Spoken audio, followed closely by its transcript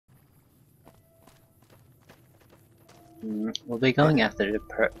We'll be going after the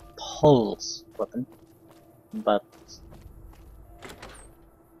pulse weapon, but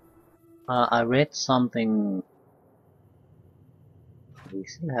I read something. We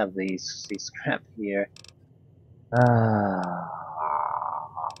still have these scrap here.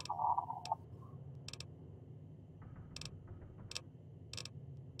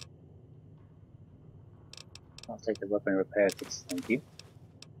 I'll take the weapon repair kits, thank you.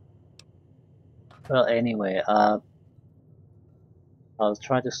 Well, anyway, I'll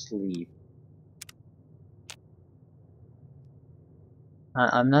try to sleep.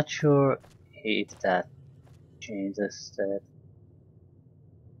 I'm not sure if that changes the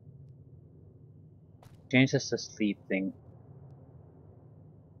sleep thing,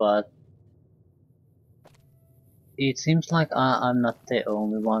 but it seems like I'm not the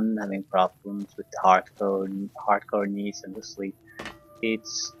only one having problems with hardcore needs and the sleep.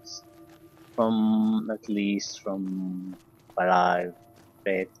 It's at least from what I've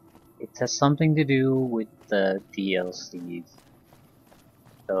read, it has something to do with the DLCs,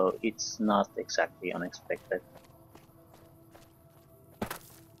 so it's not exactly unexpected.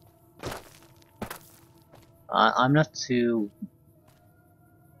 I'm not too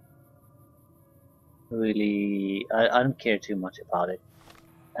really, I don't care too much about it,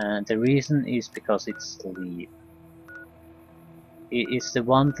 and the reason is because it's sleep. It's the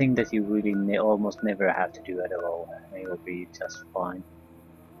one thing that you really almost never have to do at all, and it'll be just fine.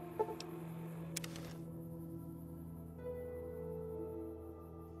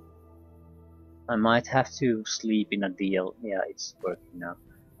 I might have to sleep in a deal. Yeah, it's working now.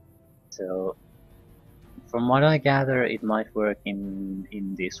 So, from what I gather, it might work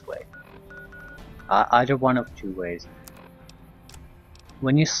in this way. Either one of two ways.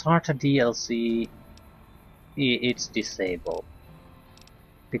 When you start a DLC, it's disabled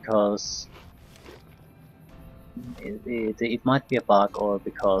because it might be a bug, or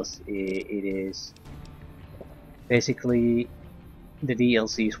because it is basically the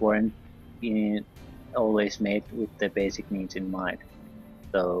DLCs weren't always made with the basic needs in mind.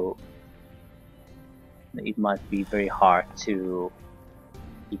 So it might be very hard to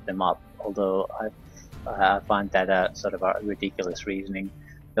keep them up. Although I find that a sort of a ridiculous reasoning,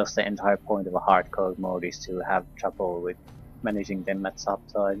 because the entire point of a hardcore mode is to have trouble with managing them at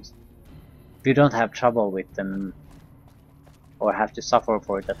subtimes. If you don't have trouble with them, or have to suffer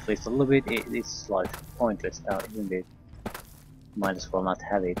for it at least a little bit, it's like pointless now, isn't it? Might as well not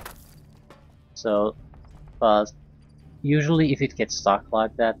have it. So, but usually if it gets stuck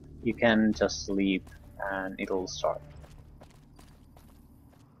like that, you can just sleep and it'll start.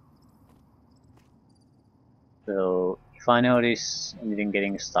 So if I notice anything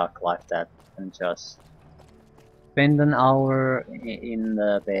getting stuck like that, then just spend an hour in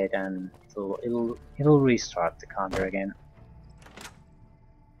the bed and it'll restart the counter again.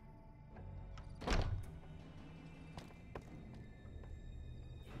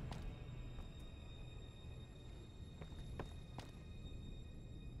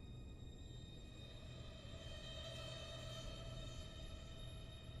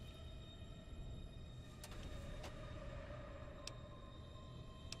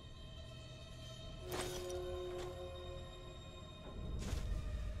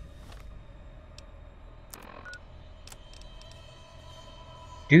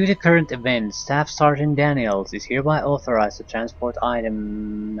 Due to current events, Staff Sergeant Daniels is hereby authorized to transport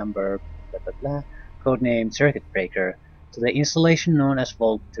item number blah blah blah, codename Circuit Breaker, to the installation known as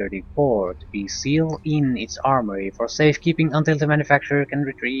Vault 34 to be sealed in its armory for safekeeping until the manufacturer can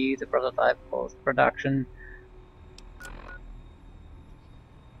retrieve the prototype post-production.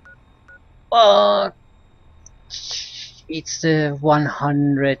 It's the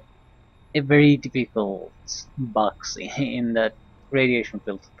 100 very difficult bugs in that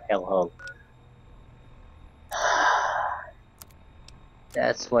radiation-filled hellhole.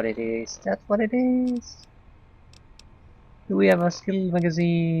 That's what it is. That's what it is. Do we have a skill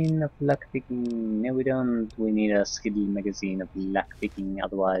magazine of luck picking? No, we don't. We need a skill magazine of luck picking,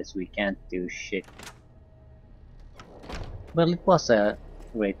 otherwise we can't do shit. Well, it was a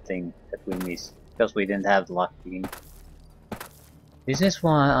great thing that we missed, because we didn't have luck picking. This is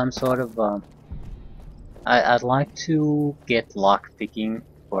why I'm sort of I'd like to get luck picking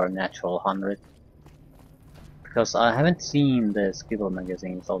for a natural 100, because I haven't seen the skill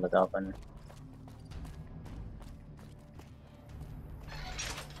magazines all that often.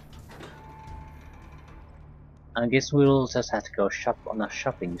 I guess we'll just have to go shop on a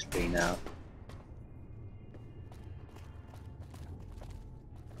shopping spree now.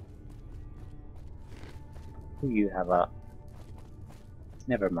 You have a...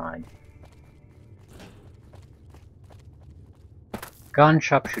 never mind. Gun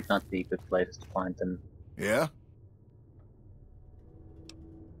shop should not be a good place to find them. Yeah?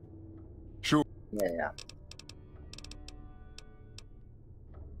 Sure. Yeah.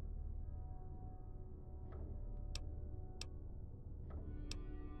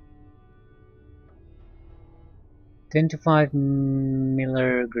 .25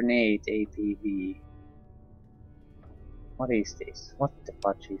 Miller grenade APV. What is this? What the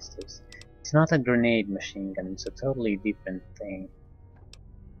fudge is this? It's not a grenade machine gun, it's a totally different thing.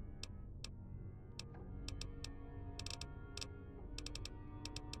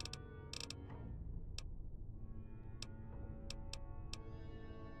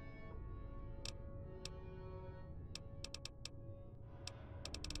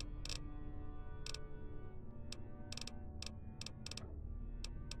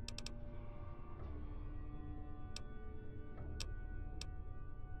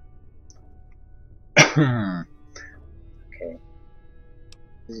 Okay.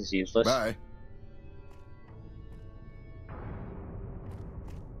 This is useless. Bye.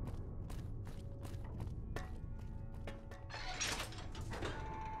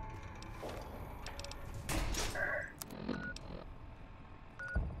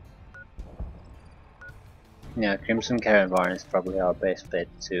 Yeah, Crimson Caravan is probably our best bet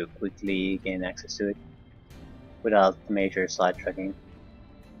to quickly gain access to it without major sidetracking.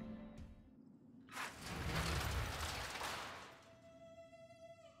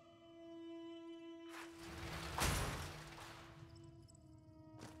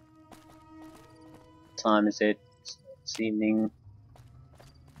 What time is it? It's evening.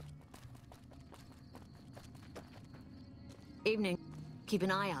 Evening. Keep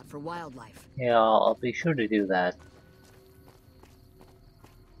an eye out for wildlife. Yeah, I'll be sure to do that.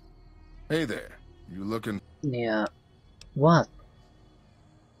 Hey there. You looking? Yeah. What?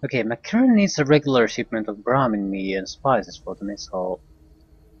 Okay, McCurran needs a regular shipment of Brahmin meat and spices for the mess hall.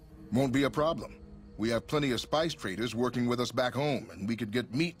 Won't be a problem. We have plenty of spice traders working with us back home, and we could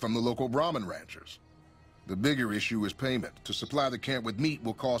get meat from the local Brahmin ranchers. The bigger issue is payment. To supply the camp with meat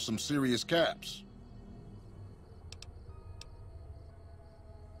will cost some serious caps.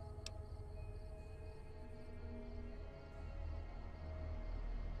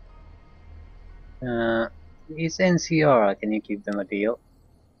 It's NCR, can you give them a deal?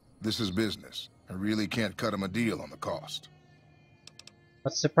 This is business. I really can't cut them a deal on the cost.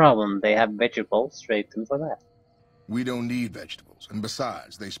 What's the problem? They have vegetables, trade them for that. We don't need vegetables, and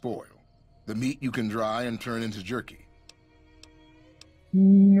besides, they spoil. The meat you can dry and turn into jerky.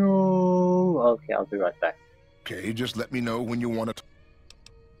 No. Okay, I'll be right back. Okay, just let me know when you want to.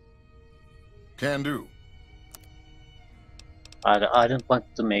 Can do. I don't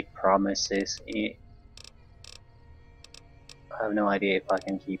want to make promises. I have no idea if I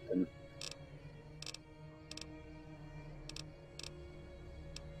can keep them.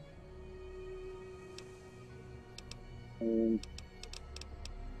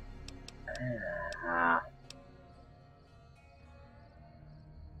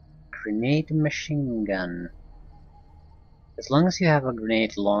 Grenade machine gun. As long as you have a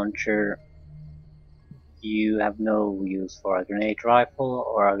grenade launcher, you have no use for a grenade rifle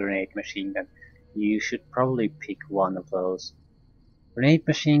or a grenade machine gun. You should probably pick one of those. Grenade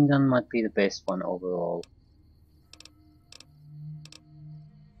machine gun might be the best one overall.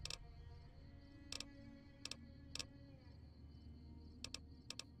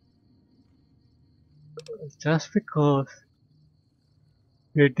 Just because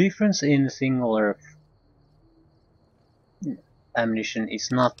the difference in singular ammunition is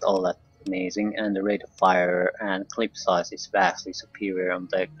not all that amazing, and the rate of fire and clip size is vastly superior on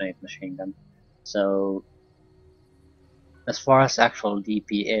the grenade machine gun. So, as far as actual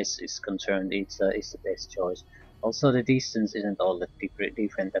DPS is concerned, it's the best choice. Also, the distance isn't all that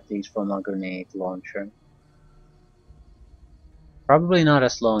different, at least from a grenade launcher. Probably not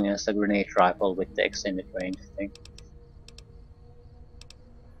as long as the grenade rifle with the extended range thing.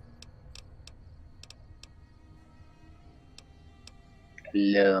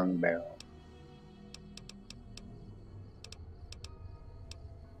 Long barrel.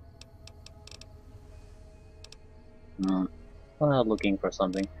 Well, looking for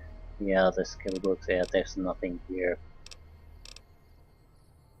something. Yeah, the skill books, yeah, there's nothing here.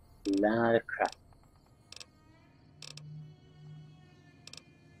 Lot of crap.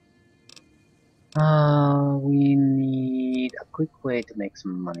 We need a quick way to make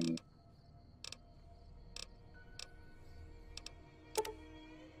some money.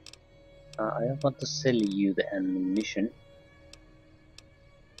 I don't want to sell you the ammunition.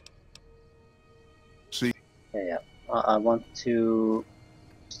 See? Yeah. I want to...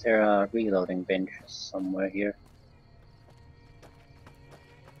 Is there a reloading bench somewhere here?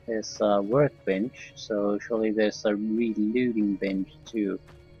 There's a workbench, so surely there's a reloading bench too.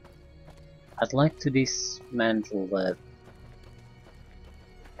 I'd like to dismantle the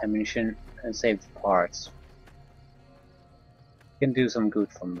ammunition and save the parts. Can do some good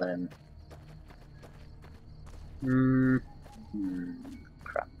from them.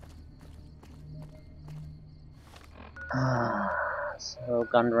 Crap. So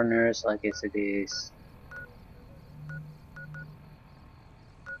gunrunners, I guess it is.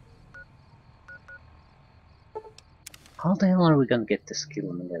 How the hell are we gonna get the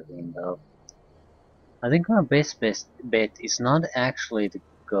skill magazine though? I think our best bet is not actually to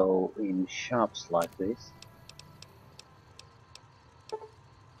go in shops like this.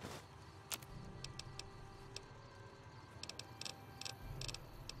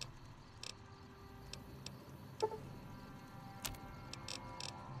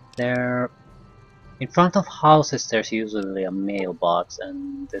 There, in front of houses there's usually a mailbox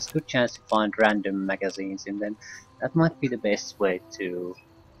and there's a good chance to find random magazines in them. That might be the best way to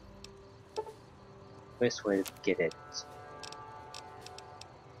get it.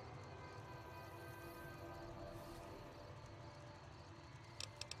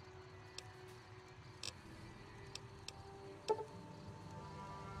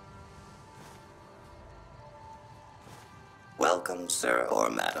 Welcome, sir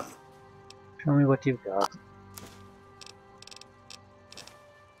or madam. Show me what you've got.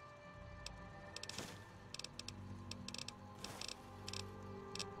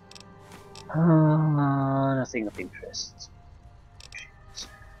 Nothing of interest. Shit.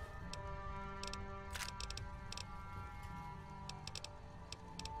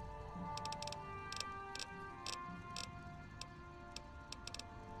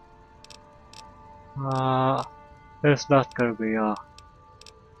 There's not gonna be a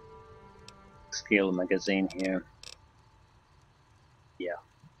skill magazine here. Yeah.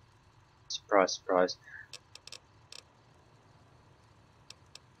 Surprise, surprise.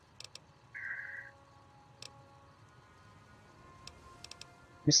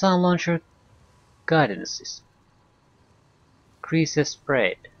 Missile launcher guidance system. Increases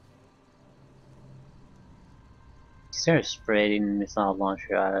spread. Is there a spread in missile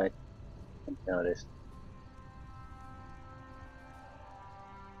launcher? I haven't noticed.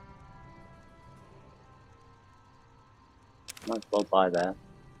 Might as well buy that.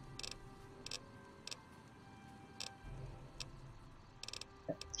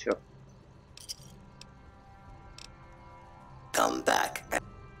 Yeah, sure. Come back.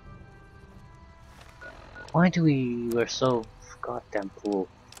 Why do we're so goddamn cool?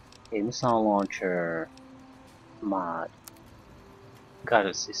 A missile launcher mod.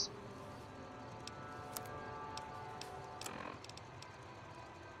 Guidance system.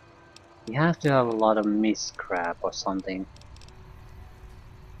 You have to have a lot of miss crap or something.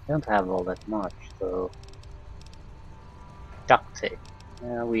 I don't have all that much, so duct tape.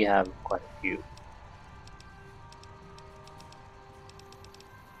 Yeah, we have quite a few.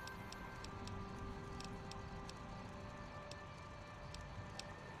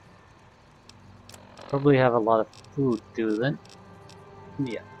 Probably have a lot of food too then.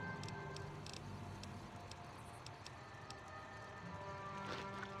 Yeah.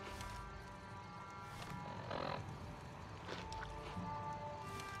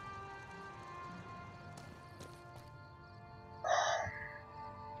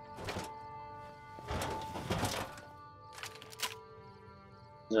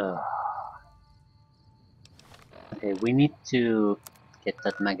 Okay, we need to get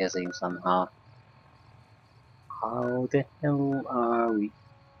that magazine somehow. How the hell are we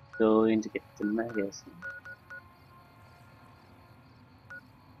going to get the magazine?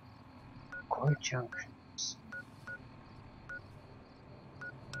 Core junctions.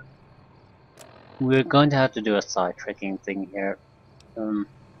 We're going to have to do a side tracking thing here.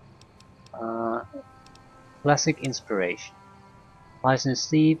 Classic inspiration. Licensed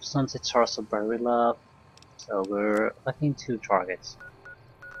Thief, Sunset Source of Barilla. So we're looking 2 targets.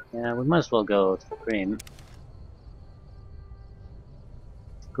 Yeah, we might as well go to Grim.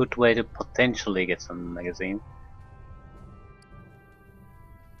 Good way to potentially get some magazine.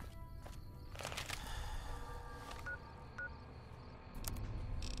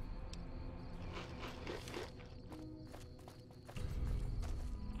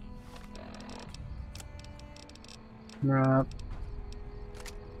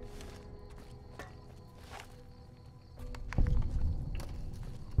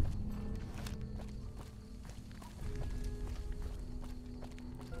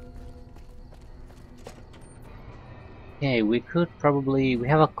 Okay, we could probably, we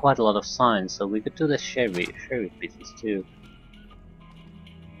have quite a lot of signs, so we could do the sheriff business too.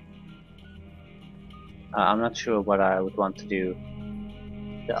 I'm not sure what I would want to do.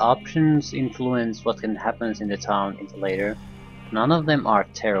 The options influence what can happen in the town into later. None of them are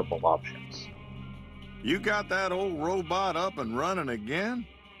terrible options. You got that old robot up and running again?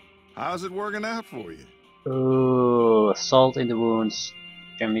 How's it working out for you? Ooh, salt in the wounds,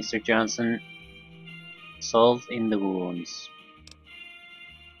 Mr. Johnson. Salt in the wounds.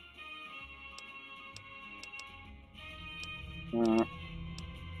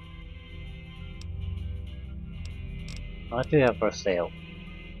 What do you have for sale?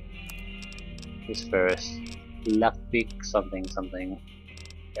 This first. Lockpick something something.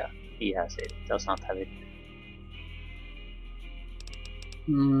 Yeah, he has it. Does not have it.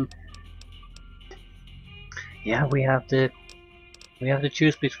 Yeah, we have to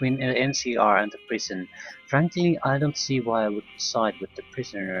choose between an NCR and the prison. Frankly, I don't see why I would side with the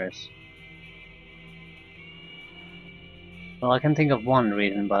prisoners. Well, I can think of one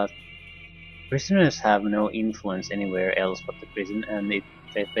reason, but prisoners have no influence anywhere else but the prison, and it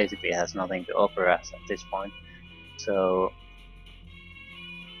basically has nothing to offer us at this point. So,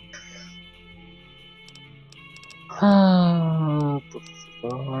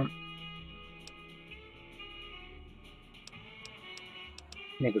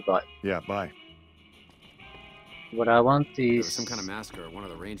 goodbye. Yeah, bye. What I want is There was some kind of massacre at one of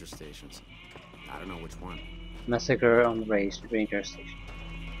the ranger stations. I don't know which one. massacre on the ranger station.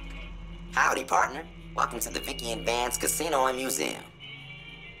 Howdy, partner. Welcome to the Vicky and Vance Casino and Museum.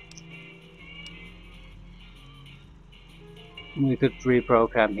 We could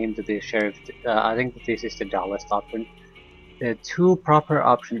reprogram him to be sheriff. I think that this is the dullest option. The two proper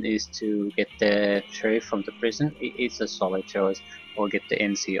option is to get the sheriff from the prison. It's a solid choice, or get the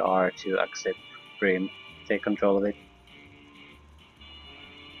NCR to accept Brim, take control of it.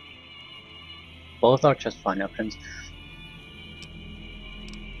 Both are just fine options.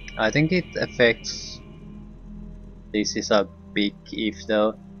 I think it affects. This is a big if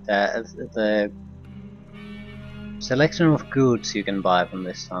though. The selection of goods you can buy from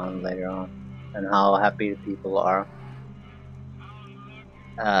this town later on, and how happy people are.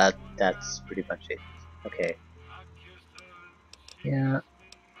 That's pretty much it. Okay. Yeah.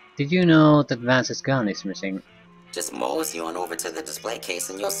 Did you know that Vance's gun is missing? Just mosey on over to the display case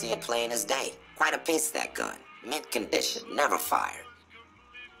and you'll see it plain as day. Quite a piece, that gun. Mint condition, never fired.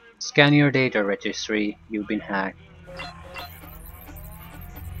 Scan your data registry. You've been hacked.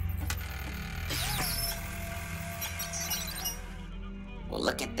 Well,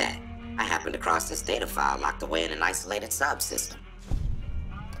 look at that. I happened across this data file locked away in an isolated subsystem.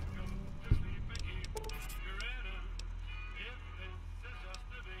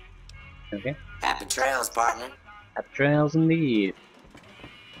 Okay. Happy trails, partner. Happy trails indeed.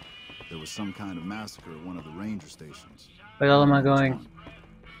 There was some kind of massacre at one of the ranger stations. Where the hell am I going?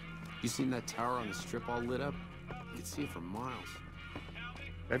 You seen that tower on the strip all lit up? You can see it for miles.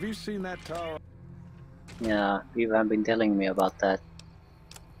 Have you seen that tower? Yeah, people have been telling me about that.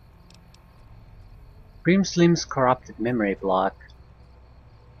 Brim Slim's corrupted memory block.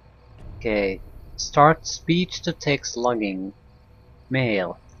 Okay. Start speech to text logging.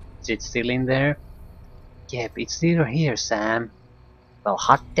 Mail. Is it still in there? Yep, it's still here, Sam. Well,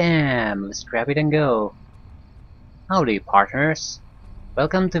 hot damn, let's grab it and go. Howdy, partners.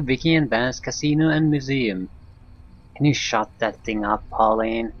 Welcome to Vicky and Vance Casino and Museum. Can you shut that thing up,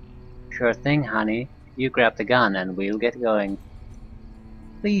 Pauline? Sure thing, honey. You grab the gun and we'll get going.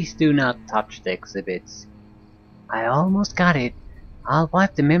 Please do not touch the exhibits. I almost got it. I'll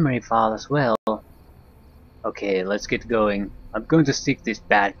wipe the memory file as well. Okay, let's get going. I'm going to stick this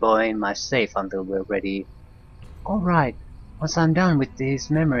bad boy in my safe until we're ready. Alright, once I'm done with this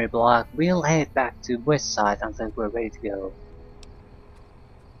memory block, we'll head back to West Side until we're ready to go.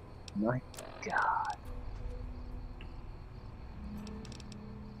 My god.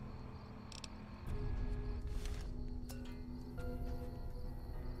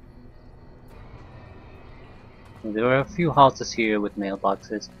 There were a few houses here with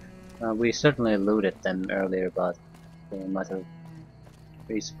mailboxes. We certainly looted them earlier, but they might have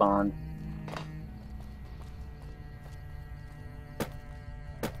respawned.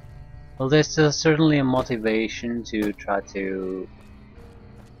 Well, there's certainly a motivation to try to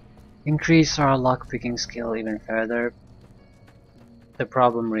increase our lockpicking skill even further. The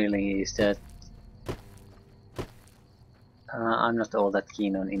problem really is that I'm not all that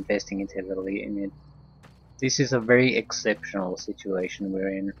keen on investing it heavily in it. This is a very exceptional situation we're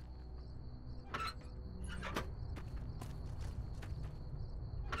in.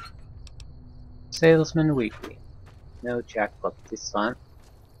 Salesman Weekly. No jackpot this time.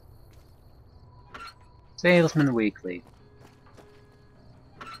 Salesman Weekly.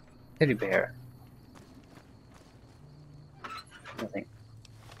 Teddy bear. Nothing.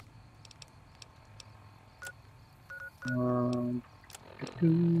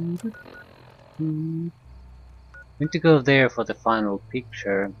 We need to go there for the final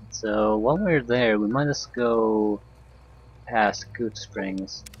picture. So while we're there, we might just go past Good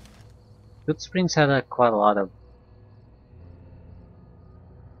Springs. Good Springs had quite a lot of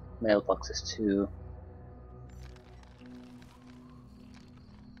mailboxes too.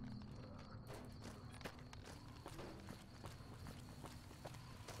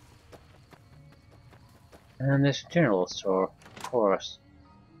 And there's a general store, of course.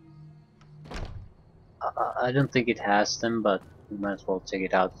 I don't think it has them, but we might as well check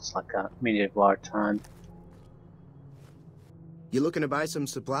it out. It's like a mini wartime. You looking to buy some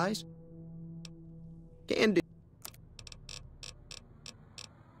supplies? Can do.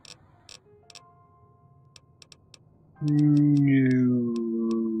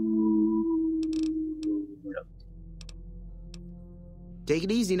 No. Take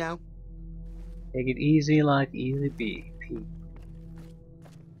it easy now. Take it easy like easy BP.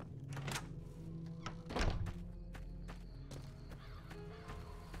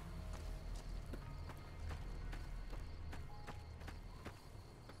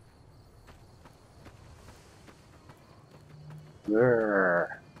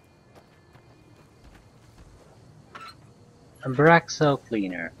 A Braxo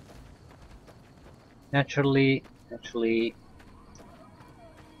cleaner. Naturally.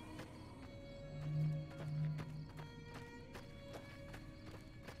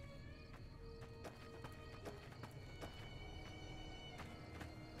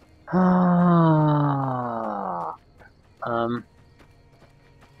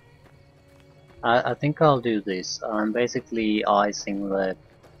 I think I'll do this. I'm basically icing the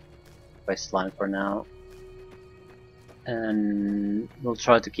questline for now. And we'll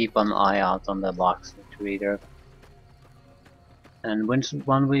try to keep an eye out on the locksmith reader. And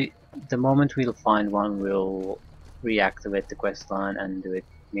the moment we'll find one, we'll reactivate the questline and do it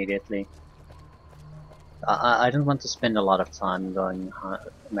immediately. I don't want to spend a lot of time going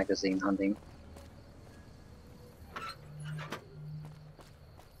magazine hunting.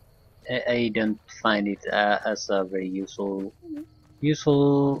 I don't find it as a very useful use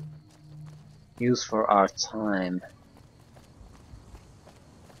for our time.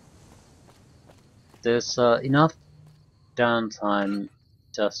 There's enough downtime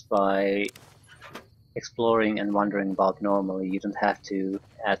just by exploring and wandering about normally. You don't have to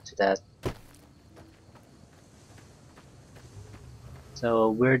add to that.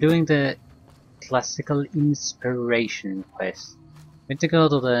 So we're doing the classical inspiration quest. We need to go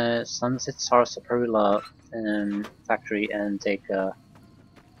to the Sunset Sarsaparilla factory and take a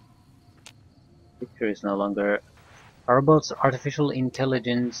picture. Is no longer. Our robot's artificial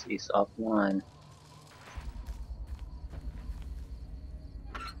intelligence is offline.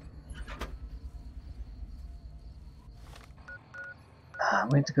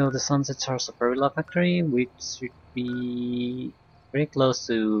 We need to go to the Sunset Sarsaparilla factory, which should be very close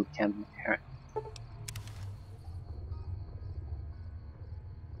to Camp McCarran.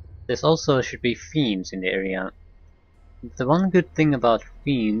 There's also should be fiends in the area. The one good thing about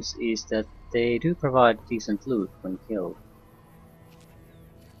fiends is that they do provide decent loot when killed.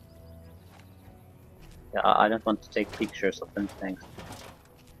 Yeah, I don't want to take pictures of them, thanks.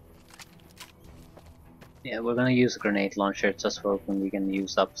 Yeah, we're gonna use a grenade launcher just for when we can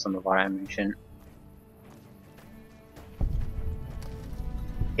use up some of our ammunition.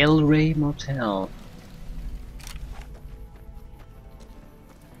 El Rey Motel.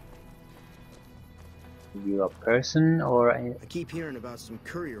 Are you a person or a... I keep hearing about some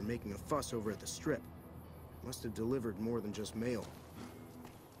courier making a fuss over at the Strip. Must have delivered more than just mail.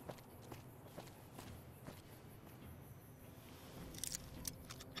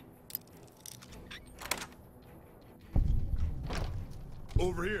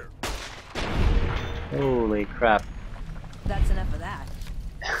 Over here. Holy crap. That's enough of that.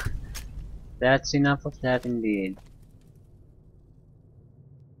 That's enough of that indeed.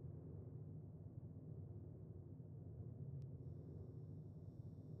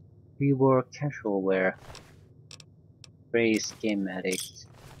 We wore casual wear. Grey Game Addict.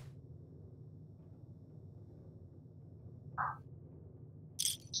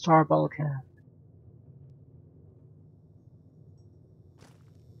 Starball Cap.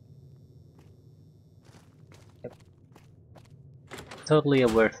 Yep. Totally a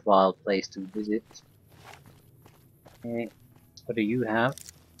worthwhile place to visit. Okay, what do you have?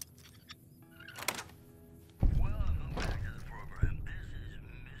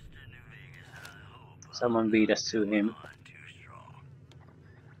 Someone beat us to him.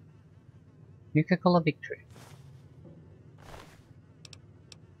 Nuka-Cola victory.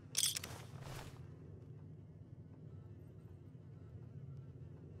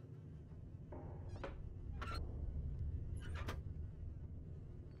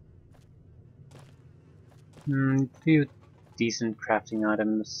 Few decent crafting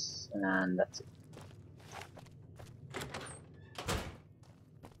items, and that's it.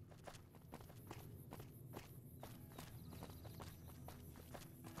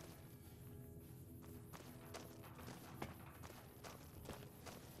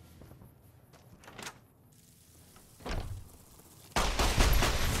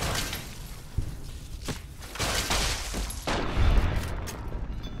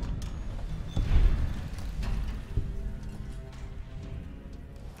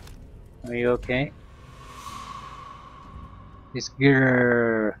 Are you okay? This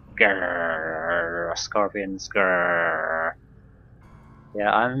grrr, scorpions, grrr. Yeah,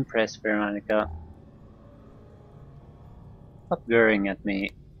 I'm impressed, Veronica. Stop grrring at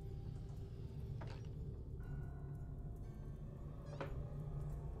me.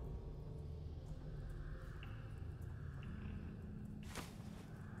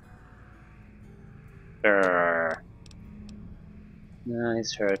 Grrr.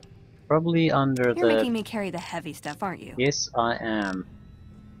 Nice hurt. Probably under You're the... making me carry the heavy stuff, aren't you? Yes, I am.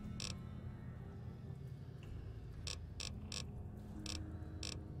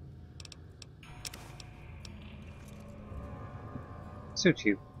 Suit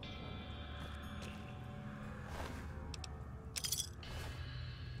you.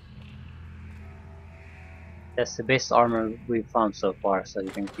 That's the best armor we've found so far, so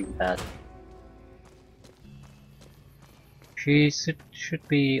you can keep that. She should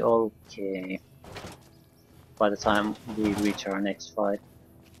be okay by the time we reach our next fight.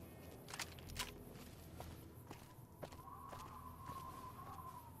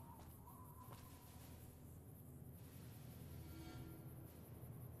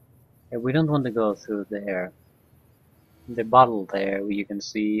 Yeah, we don't want to go through there. The bottle there, you can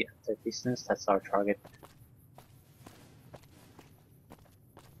see at the distance, that's our target.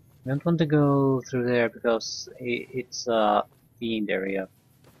 We don't want to go through there because it's a fiend area.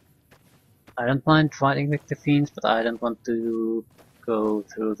 I don't mind fighting with the fiends, but I don't want to go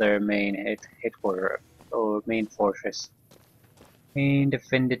through their main headquarters or main fortress. Main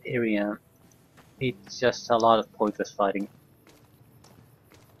defended area. It's just a lot of pointless fighting.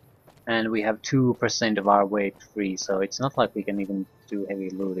 And we have 2% of our weight free, so it's not like we can even do heavy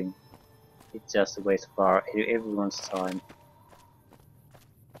looting. It's just a waste of everyone's time.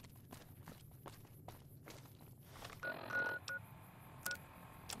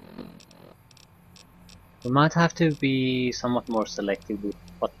 We might have to be somewhat more selective with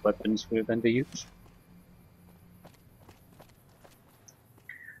what weapons we're going to use.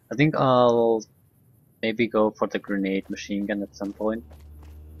 I think I'll maybe go for the grenade machine gun at some point.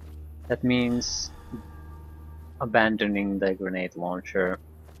 That means abandoning the grenade launcher.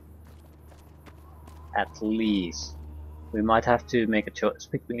 At least. We might have to make a choice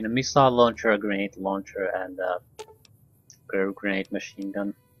between a missile launcher, a grenade launcher, and a grenade machine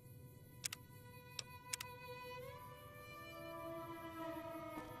gun.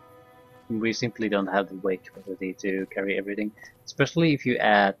 We simply don't have the weight capacity to carry everything, especially if you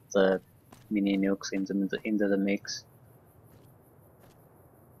add the mini nukes into the mix.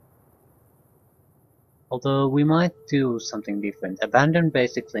 Although we might do something different. Abandon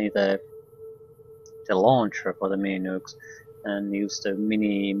basically the launcher for the mini nukes and use the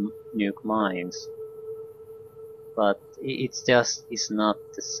mini nuke mines. But it's not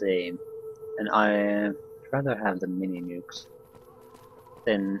the same. And I'd rather have the mini nukes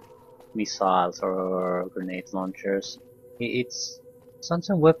than missiles or grenade launchers. It's such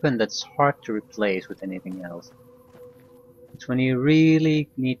a weapon that's hard to replace with anything else. It's when you really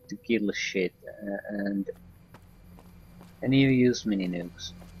need to kill shit and you use mini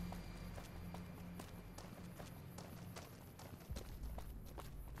nukes.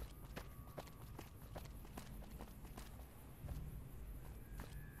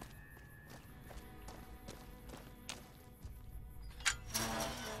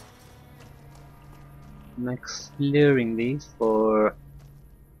 I'm exploring these for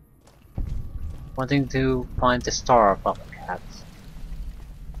wanting to find the star of cats.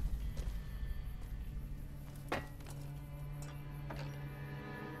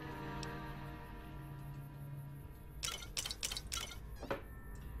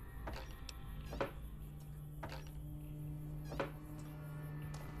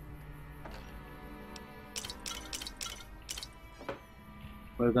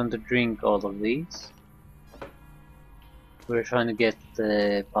 We're going to drink all of these. We're trying to get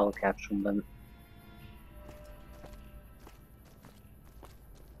the bottle caps from them.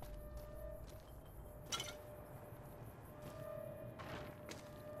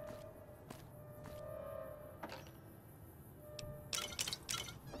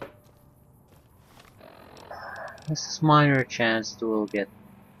 There's a minor chance that we'll get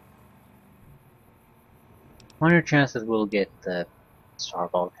the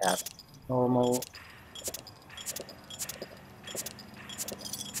Starball cap normal.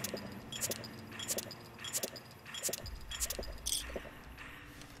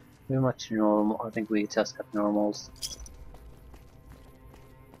 Pretty much normal. I think we just got normals.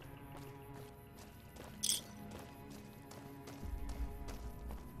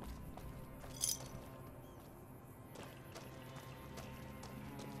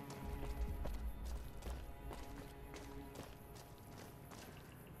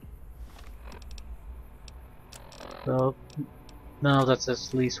 So now that's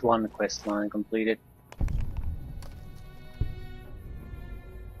at least one quest line completed.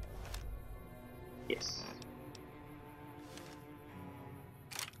 Yes.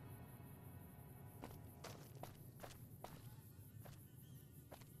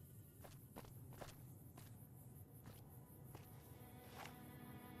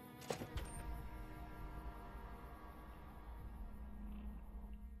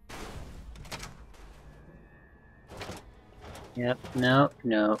 Yep, no.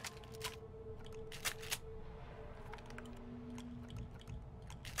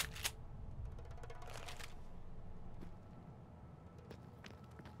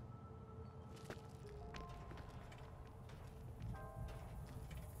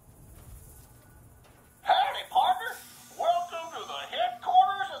 Howdy, partner. Welcome to the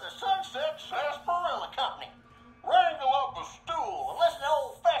headquarters of the Sunset Sarsaparilla Company. Wrangle up a stool and listen to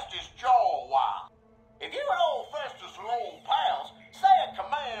old Festus jaw a while. If you and old Festus are old pals, say a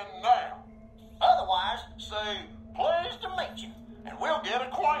command now. Otherwise, say, pleased to meet you, and we'll get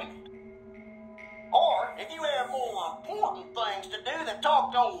acquainted. Or, if you have more important things to do than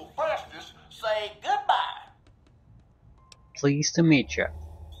talk to old Festus, say goodbye. Pleased to meet you.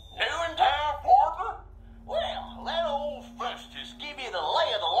 New in town, partner? Well, let old Festus give you the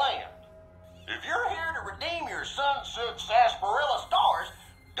lay of the land. If you're here to redeem your Sunset Sarsaparilla stars,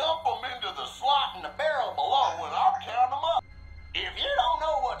 dump them into the slot in the barrel below and I'll count them up. If you don't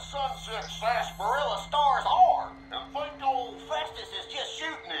know what Sunset Sarsaparilla stars are and think old Festus is just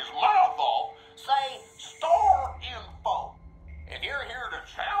shooting his mouth off, say star info. If you're here to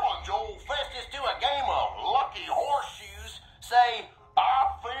challenge old Festus to a game of lucky horseshoes, say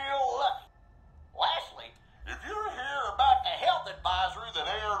I feel lucky. Lastly, if you're here about the health advisory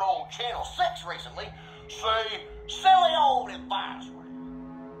that aired on Channel 6 recently, say silly old advisory.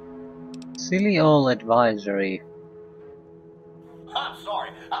 Silly old advisory. I'm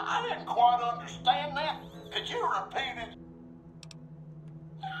sorry, I didn't quite understand that. Could you repeat it?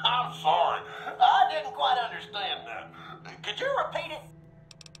 I'm sorry, I didn't quite understand that. Could you repeat it?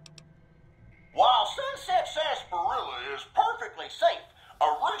 While Sunset Sarsaparilla is perfectly safe, a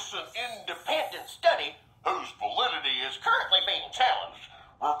recent independent study, whose validity is currently being challenged,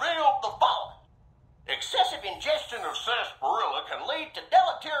 revealed the following. Excessive ingestion of sarsaparilla can lead to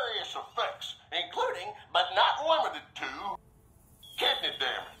deleterious effects, including, but not limited to, kidney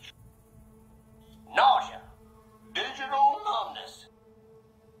damage, nausea, digital numbness,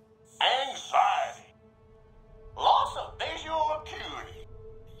 anxiety, loss of visual acuity,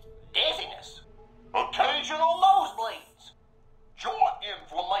 dizziness, occasional nosebleeds, joint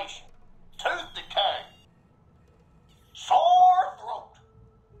inflammation, tooth decay, sore throat,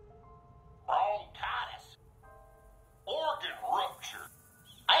 bronchitis, organ rupture,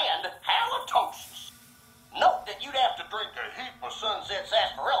 and halitosis. Note that you'd have to drink a heap of Sunset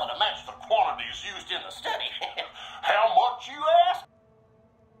Sarsaparilla to match the quantities used in the study. How much, you ask?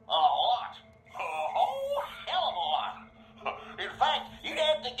 A lot. A whole hell of a lot. In fact, you'd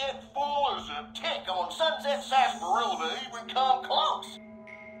have to get full as a tick on Sunset Sarsaparilla to even come close.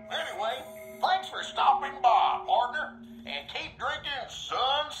 Anyway, thanks for stopping by, partner, and keep drinking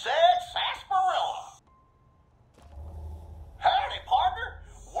Sunset Sarsaparilla. Howdy, partner.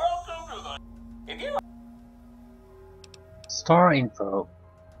 Welcome to the... If you... Star info.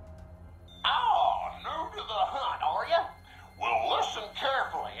 Oh, new to the hunt, are ya? Well, listen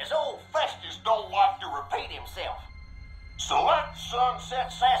carefully, as old Festus don't like to repeat himself. Select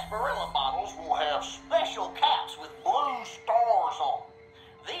Sunset Sarsaparilla bottles will have special caps with blue stars on them.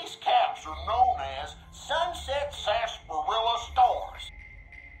 These caps are known as Sunset Sarsaparilla stars.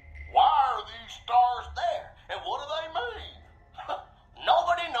 Why are these stars there, and what do they mean?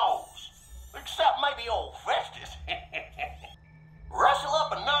 Nobody knows, except maybe old Festus. Rustle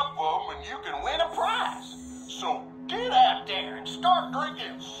up enough of them and you can win a prize. So get out there and start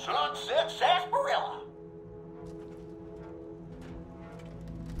drinking Sunset Sarsaparilla.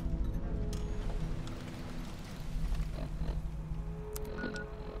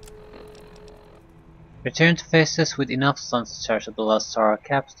 Return to Festus with enough Sunset Stars of the Lost Star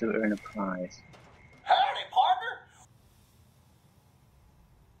caps to earn a prize. Howdy,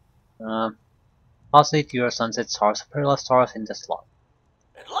 partner. Deposit your Sunset Stars of Perla Stars in the slot.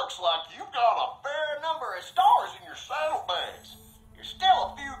 It looks like you've got a fair number of stars in your saddlebags. You're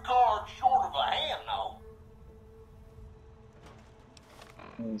still a few cards short of a hand, though.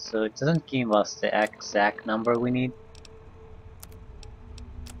 So it doesn't give us the exact number we need.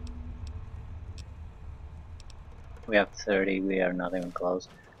 We have 30, we are not even close.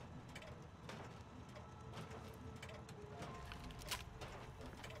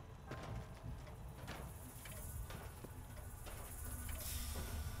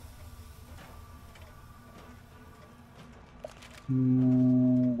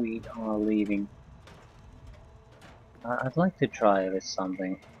 We are leaving. I'd like to try with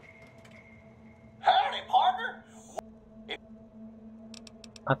something. Howdy, partner.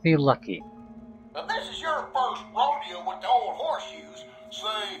 I feel lucky. If this is your first rodeo with the old horseshoes,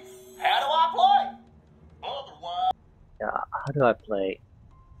 say, how do I play? Otherwise, How do I play?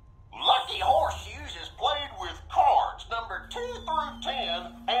 Lucky Horseshoes is played with cards numbered 2 through 10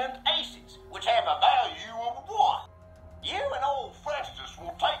 and aces, which have a value of 1. You and old Festus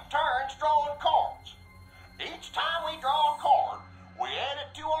will take turns drawing cards. Each time we draw a card, we add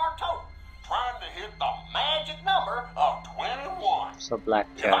it to our total, trying to hit the magic number of 21. So If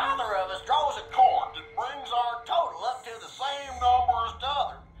blackjack. either of us draws a card that brings our total up to the same number as the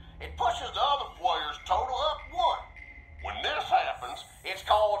other, it pushes the other player's total up 1. When this happens, it's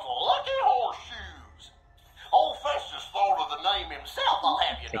called Lucky Horseshoes. Old Festus thought of the name himself, I'll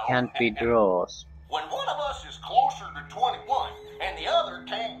have you They know. can't be draws. When one of us is closer to 21 and the other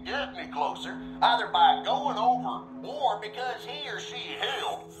can't get any closer, either by going over or because he or she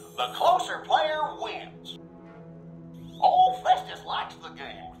held, the closer player wins. Old Festus likes the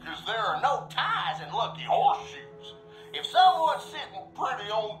game because there are no ties in Lucky Horseshoes. If someone's sitting pretty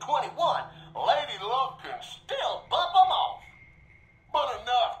on 21, Lady Luck can still bump them off. But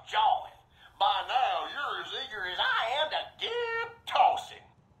enough jawing. By now, you're as eager as I am to get tossing.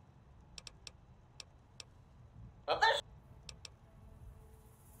 This.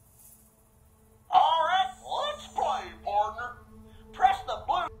 Alright, let's play, partner. Press the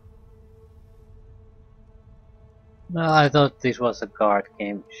blue. No, I thought this was a card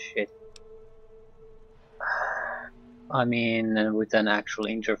game. Shit. I mean, with an actual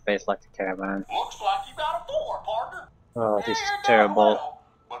interface like the Caravan. Looks like you got a 4, partner. Oh, this is You're doing terrible. well,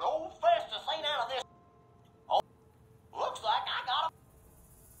 but old Festus ain't out of this. Oh, looks like I got a.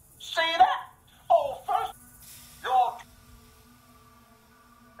 See that? Old Festus. Your.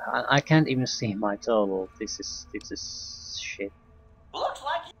 I can't even see my total. This is shit. Looks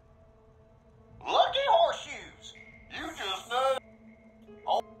like you. Lucky Horseshoes. You just know.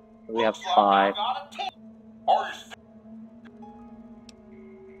 Oh, We have looks like 5. I got a 10. Are you still?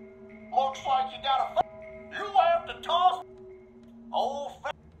 Looks like you got a. You have to toss. Old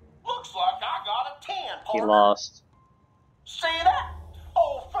looks like I got a 10, He partner. lost. See that?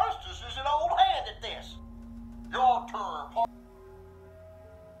 Old Festus is an old hand at this. Your turn, partner.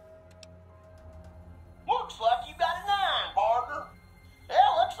 Looks like you got a 9, partner. Yeah,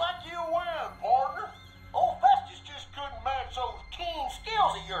 looks like you win, partner. Old Festus just couldn't match those keen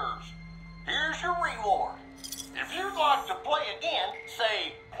skills of yours. Here's your reward. If you'd like to play again,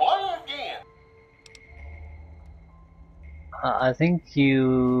 say, play again. I think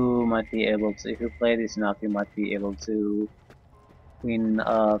you might be able to, if you play this enough, you might be able to win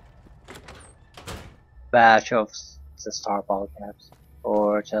a batch of the star bottle caps,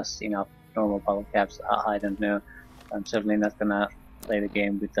 or just enough normal bottle caps. I don't know. I'm certainly not gonna play the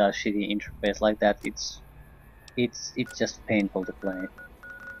game with a shitty interface like that. It's just painful to play.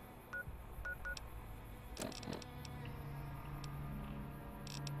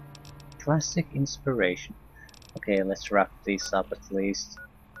 Classic inspiration. Okay, let's wrap this up at least.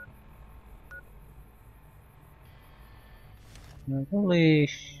 Holy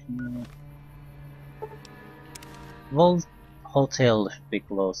Vault Hotel should be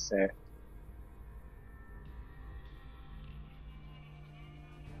close there.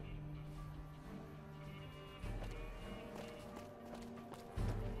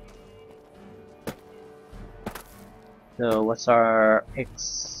 So what's our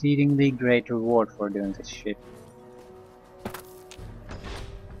exceedingly great reward for doing this shit?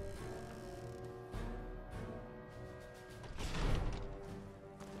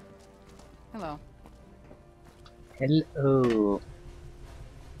 Hello. Hello.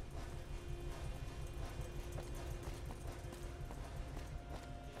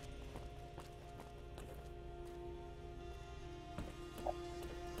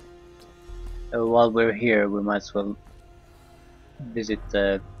 While we're here, we might as well visit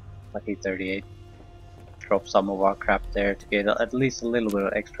the Lucky 38. Drop some of our crap there to get at least a little bit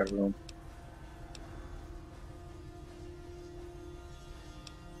of extra room.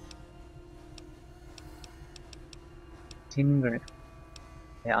 Tin grenade.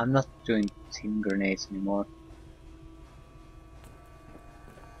 Yeah, I'm not doing tin grenades anymore.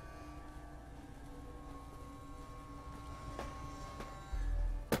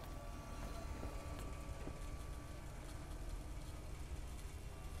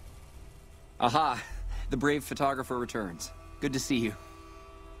 Aha! The brave photographer returns. Good to see you.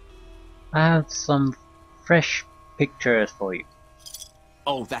 I have some fresh pictures for you.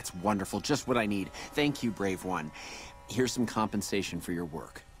 Oh, that's wonderful. Just what I need. Thank you, brave one. Here's some compensation for your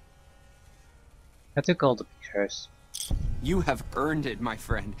work. I took all the pictures. You have earned it, my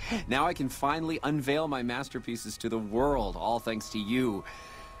friend. Now I can finally unveil my masterpieces to the world, all thanks to you.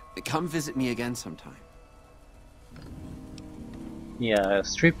 Come visit me again sometime. Yeah,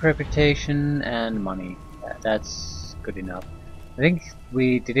 street reputation and money. That's good enough. I think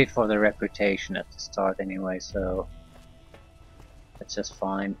we did it for the reputation at the start anyway, so that's just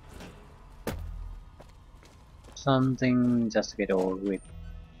fine. Something just to get over with.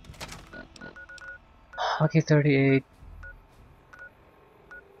 Okay, 38.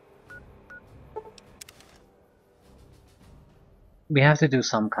 We have to do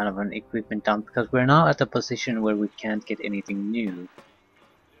some kind of an equipment dump because we're now at a position where we can't get anything new.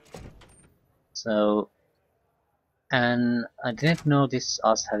 So, and I didn't notice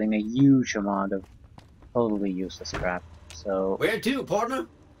us having a huge amount of totally useless crap. So, Where to, partner?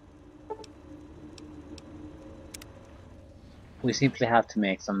 we simply have to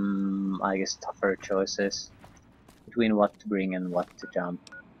make some, I guess, tougher choices between what to bring and what to dump.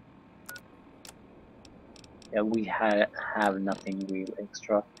 Yeah, we have nothing real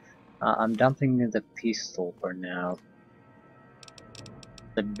extra. I'm dumping the pistol for now.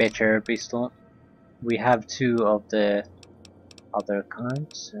 The better pistol. We have two of the other kind,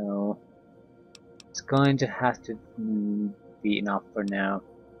 so it's going to have to be enough for now.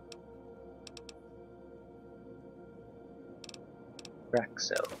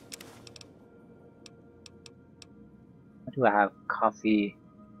 Braxo. What do I have? Coffee.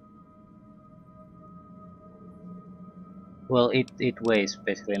 Well, it weighs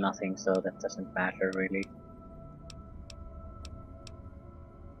basically nothing, so that doesn't matter really.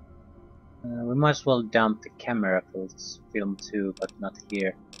 We might as well dump the camera film too, but not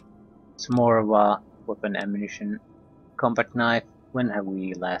here. It's more of a weapon ammunition. Combat knife. When have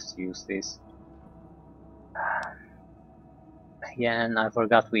we last used this? Yeah, and I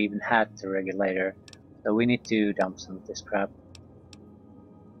forgot we even had the regulator, so we need to dump some of this crap.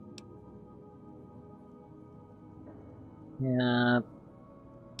 Yeah,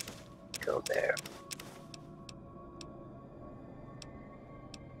 go there.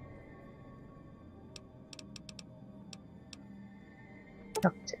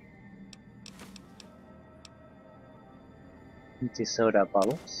 Duct tape. Empty soda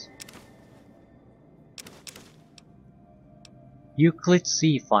bottles. Euclid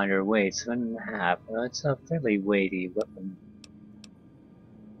Sea Finder weighs 7.5. It's a fairly weighty weapon.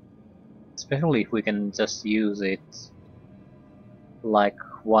 Especially if we can just use it like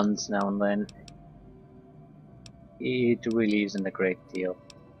once now and then. It really isn't a great deal.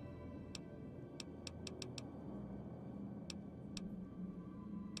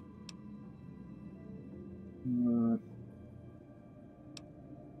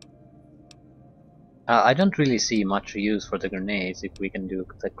 I don't really see much use for the grenades if we can do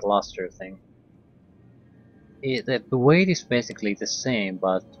the cluster thing. The weight is basically the same,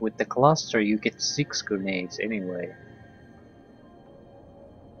 but with the cluster you get 6 grenades anyway.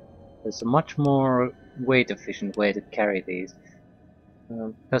 There's a much more weight efficient way to carry these.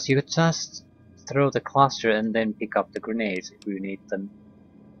 Because you could just throw the cluster and then pick up the grenades if you need them.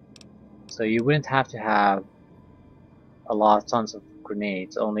 So you wouldn't have to have tons of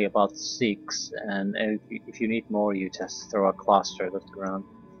grenades, only about 6, and if you need more you just throw a cluster to the ground.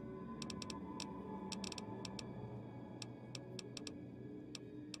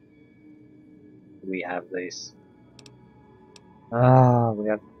 We have this. We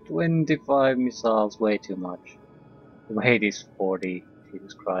have 25 missiles, way too much. The weight is 40,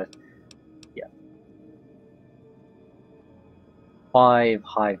 Jesus Christ. Yeah. 5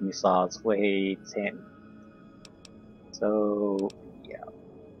 hive missiles, weigh 10. So, yeah.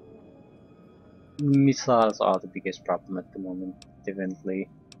 Missiles are the biggest problem at the moment, definitely.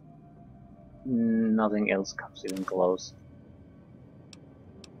 Nothing else comes even close.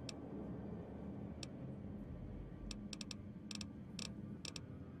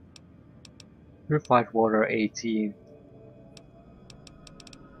 Purified water 18.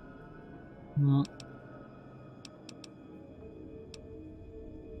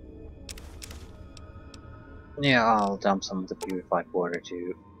 Yeah, I'll dump some of the purified water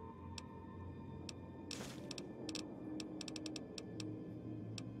too.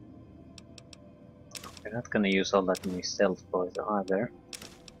 We're not gonna use all that many stealth boys either.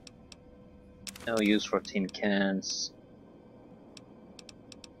 No use for tin cans.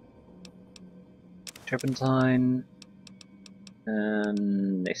 Turpentine.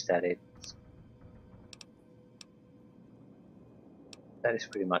 And is that it? That is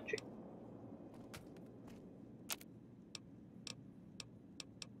pretty much it.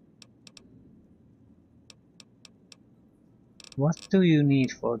 What do you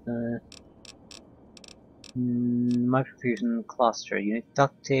need for the microfusion cluster? You need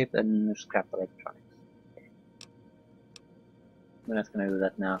duct tape and scrap electronics. Okay. We're not gonna do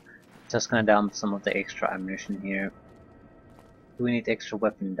that now. Just gonna dump some of the extra ammunition here. Do we need extra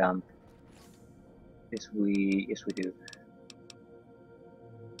weapon dump? Yes, we do.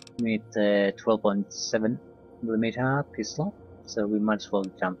 We need 12.7mm pistol, so we might as well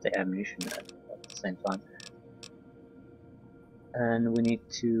dump the ammunition at the same time. And we need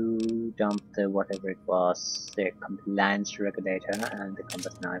to dump the whatever it was, the lance regulator and the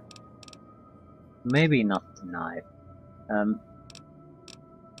combat knife. Maybe not the knife.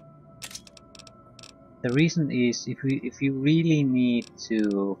 The reason is if you really need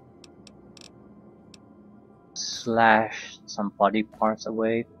to slash some body parts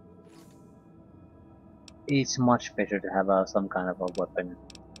away, it's much better to have some kind of a weapon.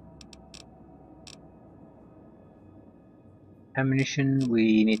 Ammunition,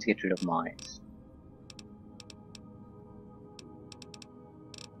 we need to get rid of mines.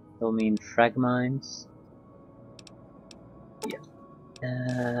 So mean frag mines. Yeah.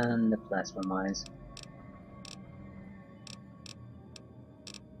 And the plasma mines.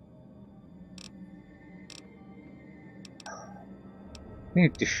 We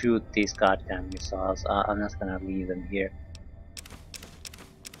need to shoot these goddamn missiles. I'm not gonna leave them here.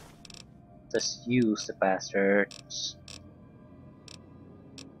 Just use the bastards.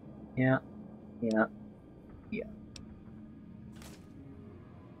 Yeah.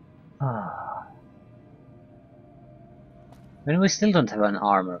 And we still don't have an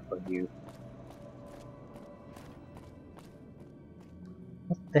armor for you.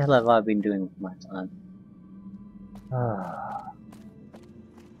 What the hell have I been doing with my time?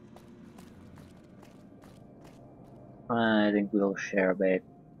 I think we'll share a bit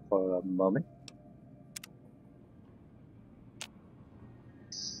for a moment.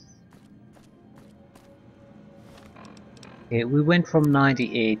 Okay, we went from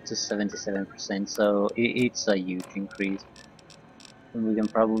 98 to 77%, so it's a huge increase. And we can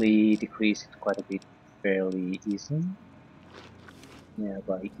probably decrease it quite a bit fairly easily. Yeah,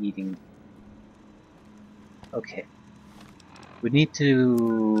 by eating. Okay. We need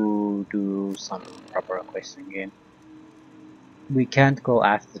to do some proper questing again. We can't go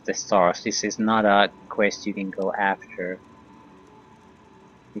after the stars. This is not a quest you can go after.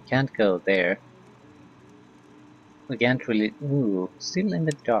 We can't go there. We can't really... Ooh, still in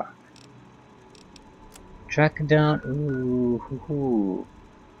the dark. Track down... Ooh.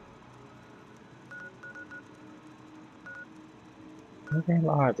 Where the hell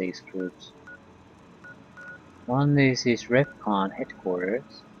are these groups? One is REPCON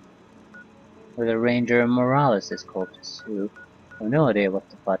headquarters, where the Ranger Morales is called to. I have no idea what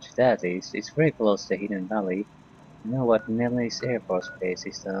the fudge that is. It's very close to Hidden Valley. I know what Nellis Air Force Base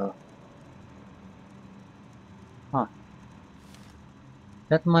is though. Huh.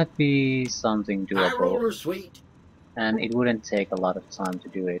 That might be something doable. Suite. And it wouldn't take a lot of time to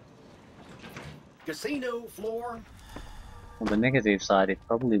do it. Casino floor. On the negative side, it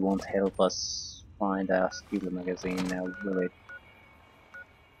probably won't help us find a skill magazine now, will it?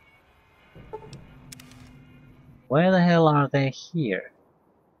 Where the hell are they here?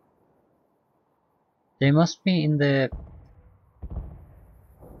 They must be in the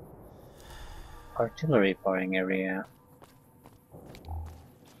artillery firing area.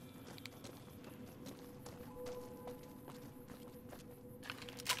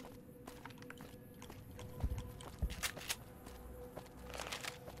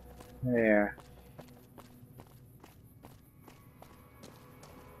 There.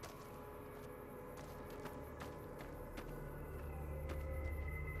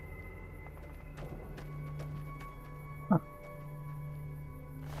 Huh.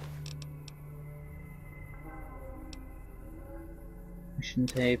 Mission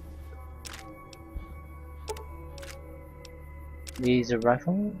tape. Laser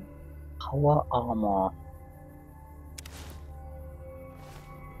rifle. Power armor.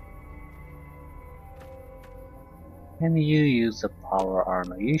 Can you use the power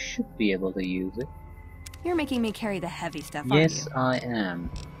armor? You should be able to use it. You're making me carry the heavy stuff, aren't you? Yes, I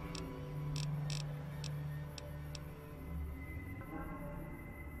am.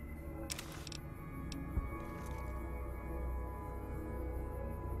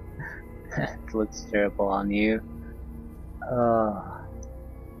 It looks terrible on you.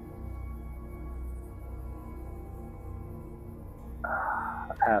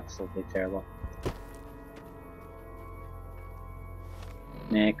 Absolutely terrible.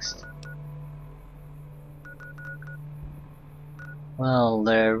 Next. Well,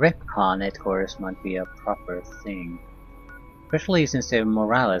 the retcon headquarters might be a proper thing. Especially since the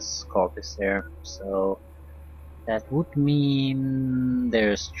Morales Corp is there, so that would mean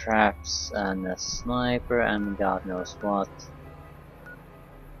there's traps and a sniper and God knows what.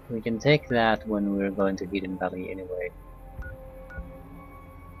 We can take that when we're going to Hidden Valley anyway.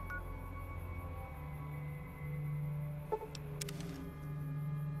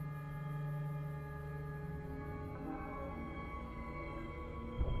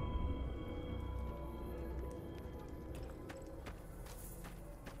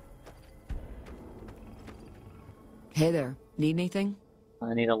 Hey there, need anything?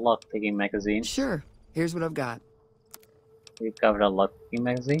 I need a lockpicking magazine. Sure, here's what I've got. You covered a lockpicking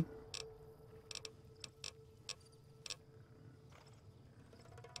magazine?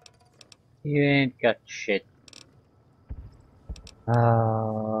 You ain't got shit.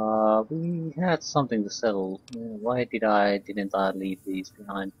 We had something to settle. Why didn't I leave these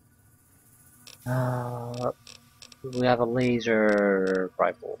behind? We have a laser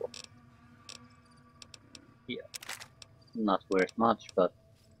rifle. Yeah. Not worth much, but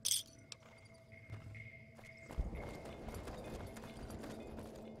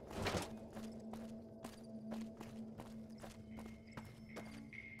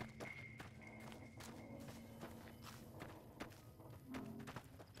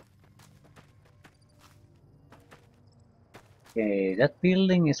okay, that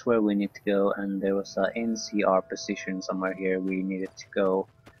building is where we need to go, and there was a NCR position somewhere here we needed to go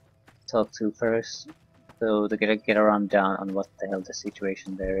talk to first, so to get a rundown on what the hell the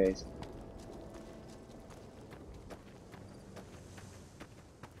situation there is.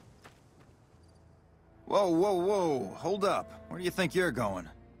 Whoa, whoa, whoa! Hold up. Where do you think you're going?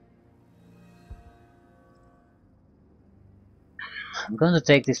 I'm going to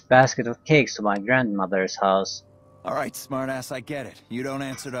take this basket of cakes to my grandmother's house. Alright, smartass, I get it. You don't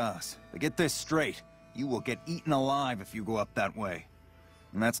answer to us. But get this straight. You will get eaten alive if you go up that way.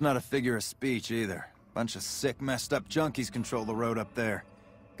 And that's not a figure of speech, either. Bunch of sick, messed up junkies control the road up there.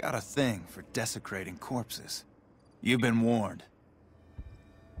 Got a thing for desecrating corpses. You've been warned.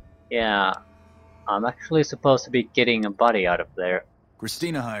 Yeah, I'm actually supposed to be getting a body out of there.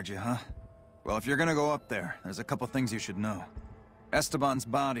 Christina hired you, huh? Well, if you're gonna go up there, there's a couple things you should know. Esteban's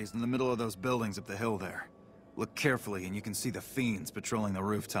body's in the middle of those buildings up the hill there. Look carefully and you can see the fiends patrolling the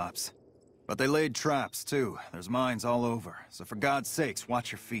rooftops. But they laid traps, too. There's mines all over. So for God's sakes,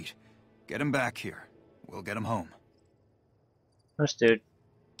 watch your feet. Get him back here. We'll get him home. Understood.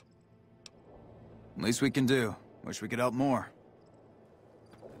 Least we can do. Wish we could help more.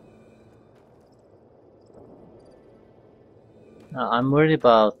 I'm worried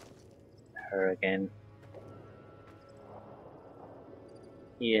about her again.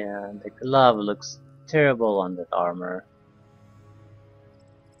 Yeah, the glove looks terrible on that armor.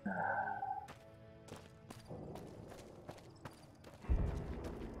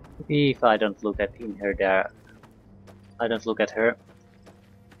 Maybe if I don't look at I don't look at her,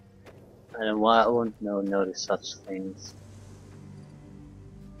 I won't notice such things.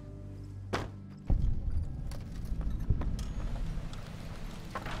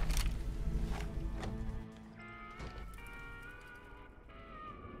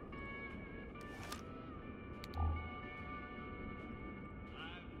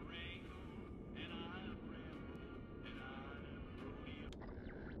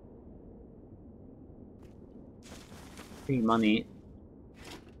 Free money.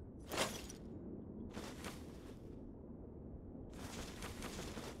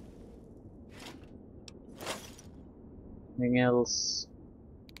 Anything else?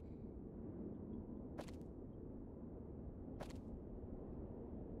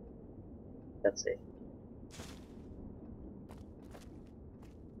 That's it.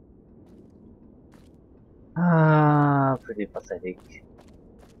 Pretty pathetic.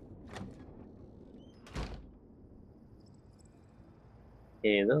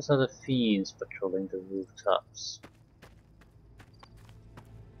 Okay, those are the fiends patrolling the rooftops.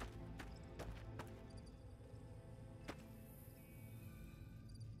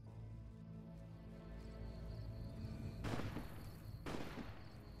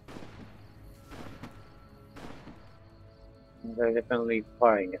 They're definitely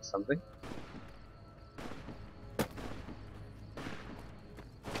firing at something.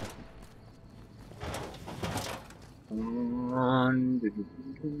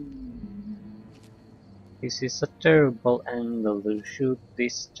 This is a terrible angle to shoot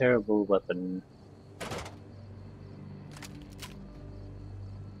this terrible weapon.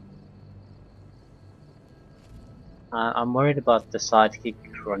 I'm worried about the sidekick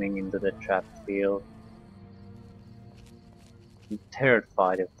running into the trap field. I'm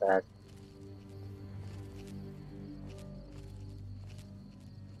terrified of that.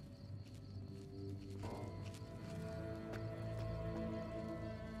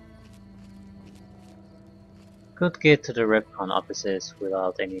 Could get to the Repcon offices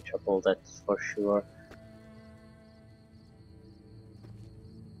without any trouble, that's for sure.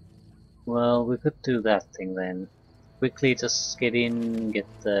 Well, we could do that thing then. Quickly just get in, get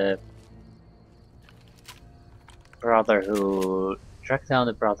the Brotherhood, track down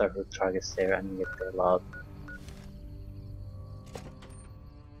the Brotherhood targets there and get their log.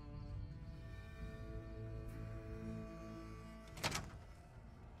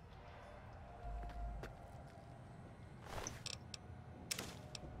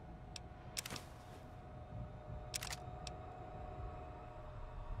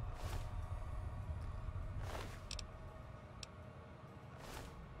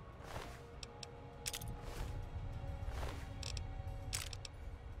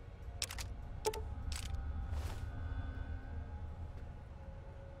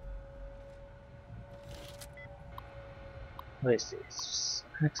 What is this?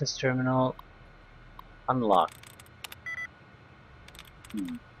 Access terminal unlocked.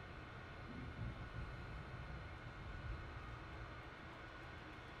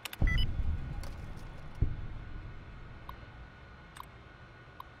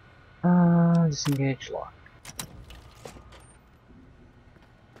 Disengage lock.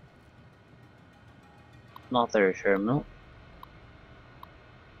 Another terminal.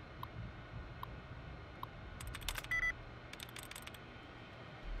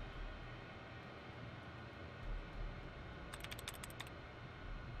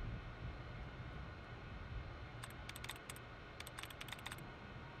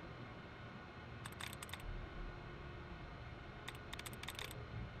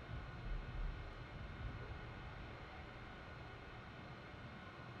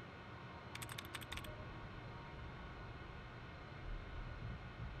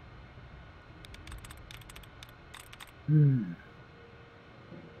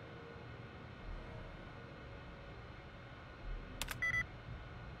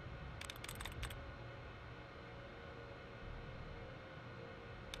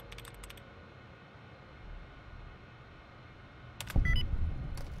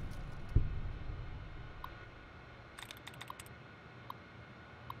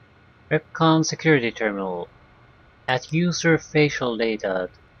 Repcon security terminal. Add user facial data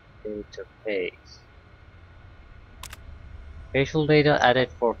database. Facial data added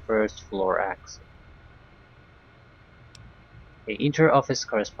for first floor access. Okay, inter-office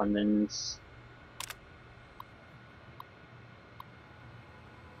correspondence.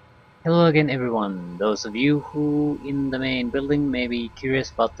 Hello again everyone. Those of you who in the main building may be curious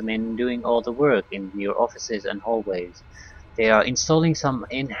about the men doing all the work in your offices and hallways. They are installing some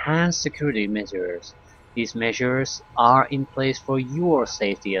enhanced security measures. These measures are in place for your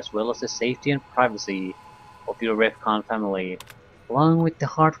safety as well as the safety and privacy of your Repcon family. Along with the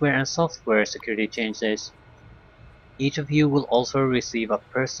hardware and software security changes, each of you will also receive a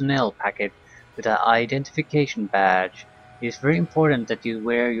personnel packet with an identification badge. It is very important that you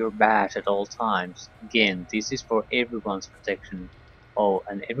wear your badge at all times. Again, this is for everyone's protection. Oh,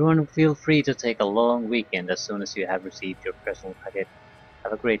 and everyone feel free to take a long weekend as soon as you have received your personal packet.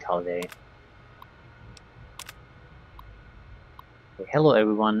 Have a great holiday. Okay, hello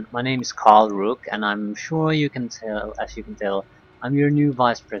everyone, my name is Carl Rook and I'm sure you can tell, I'm your new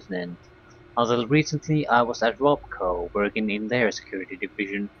vice president. Until recently I was at Robco working in their security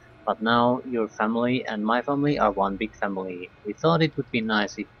division, but now your family and my family are one big family. We thought it would be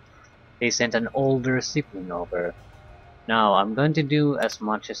nice if they sent an older sibling over. Now, I'm going to do as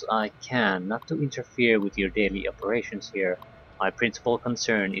much as I can not to interfere with your daily operations here. My principal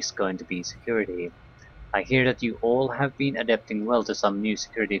concern is going to be security. I hear that you all have been adapting well to some new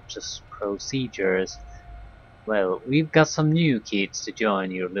security procedures. Well, we've got some new kids to join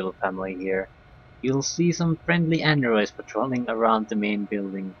your little family here. You'll see some friendly androids patrolling around the main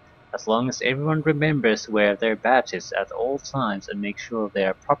building. As long as everyone remembers to wear their badges at all times and make sure they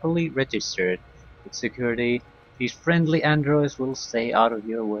are properly registered with security, these friendly androids will stay out of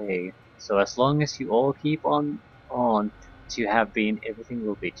your way. So as long as you all keep on since you have been, everything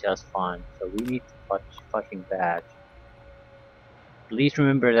will be just fine. So we need the fucking badge. Please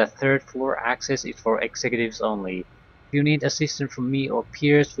remember that third floor access is for executives only. If you need assistance from me or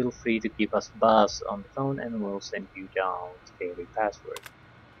peers, feel free to give us a buzz on the phone and we'll send you down the daily password.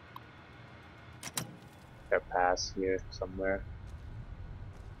 There a pass here somewhere.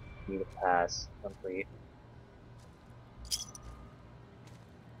 Need a pass. Complete.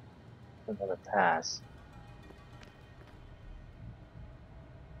 Another pass.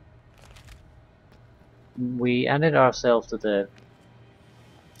 We added ourselves to the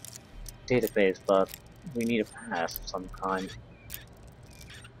database, but we need a pass of some kind.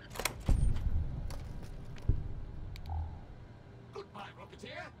 Goodbye,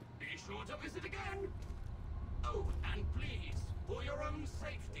 Rocketeer. Be sure to visit again. Oh, and please, for your own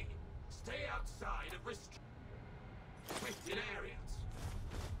safety, stay outside of restricted areas.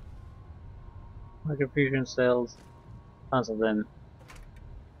 Microfusion cells. Tons of them.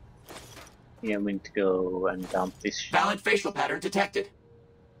 Yeah, we need to go and dump this shit. Valid facial pattern detected.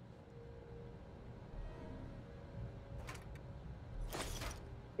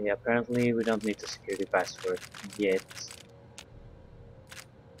 Yeah, apparently we don't need the security password yet.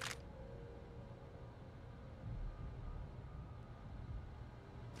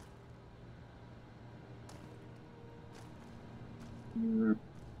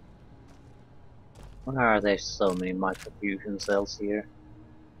 Why are there so many microfusion cells here?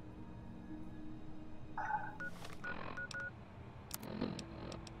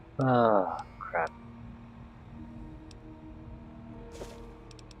 Ah, crap.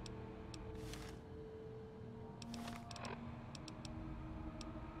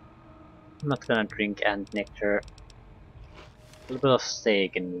 I'm not gonna drink ant nectar. A little bit of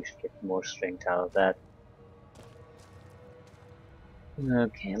steak and we should get more strength out of that.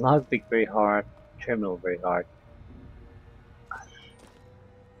 Okay, lockpick very hard, terminal very hard.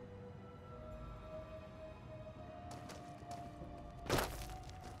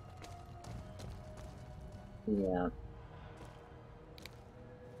 Yeah.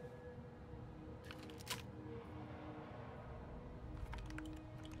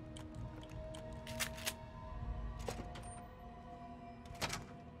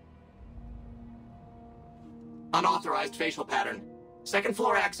 Unauthorized facial pattern. Second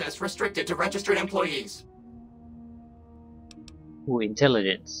floor access restricted to registered employees. Ooh,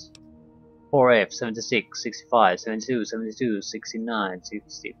 intelligence. 4F, 76, 65, 72, 72, 69,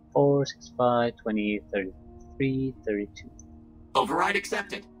 64, 65, 20, 33, 32. Override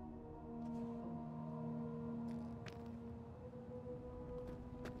accepted.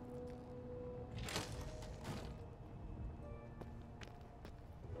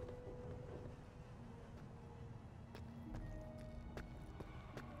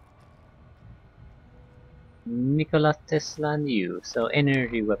 Nikola Tesla new, so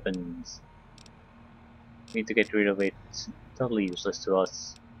energy weapons. Need to get rid of it. It's totally useless to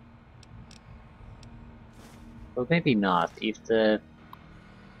us. Well, maybe not. If the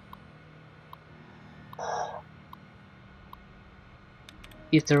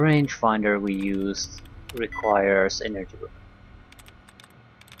rangefinder we used requires energy weapons.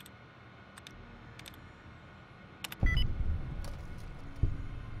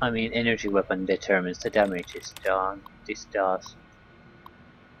 I mean, energy weapon determines the damage is done. This does.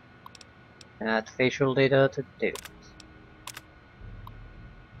 Add facial data to database.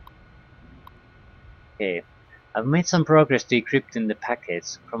 Okay, I've made some progress decrypting the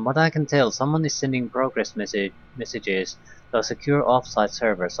packets. From what I can tell, someone is sending progress messages to a secure offsite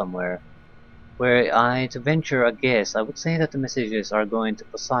server somewhere. Were I to venture a guess, I would say that the messages are going to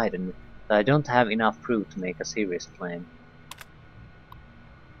Poseidon, but I don't have enough proof to make a serious claim.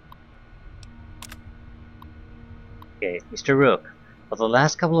 Okay, Mr. Rook. For the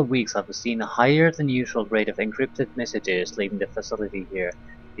last couple of weeks I've seen a higher than usual rate of encrypted messages leaving the facility here.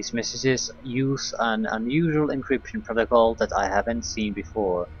 These messages use an unusual encryption protocol that I haven't seen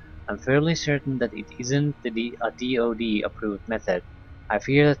before. I'm fairly certain that it isn't a DoD approved method. I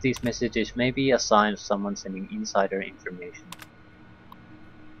fear that these messages may be a sign of someone sending insider information.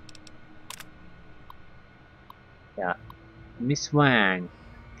 Yeah. Miss Wang.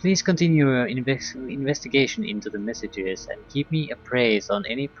 Please continue your investigation into the messages and keep me appraised on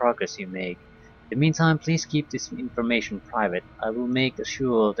any progress you make. In the meantime, please keep this information private. I will make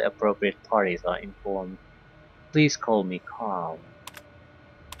sure the appropriate parties are informed. Please call me Carl.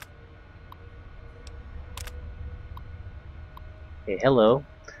 Hey, hello.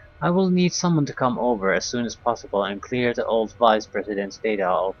 I will need someone to come over as soon as possible and clear the old Vice President's data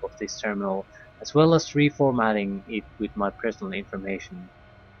off of this terminal, as well as reformatting it with my personal information.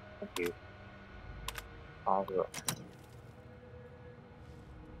 Thank you. I'll go.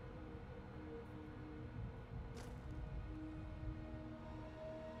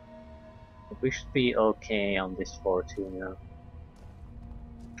 We should be okay on this floor too now.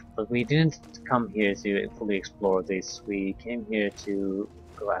 But we didn't come here to fully explore this. We came here to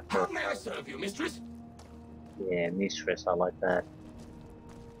go after... How may I serve you, mistress? Yeah, mistress, I like that.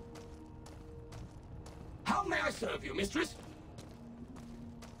 How may I serve you, mistress?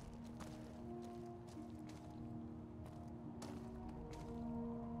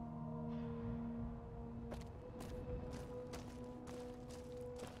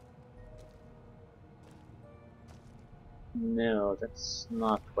 No, that's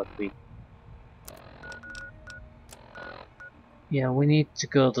not what we... Yeah, we need to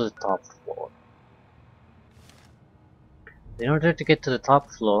go to the top floor. In order to get to the top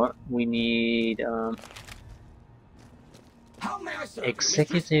floor, we need How may I serve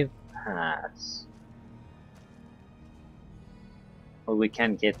executive pass. Well, we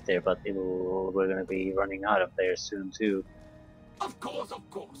can get there, but we're gonna be running out of there soon too. Of course, of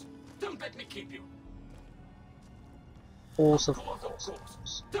course. Don't let me keep you. Also, Of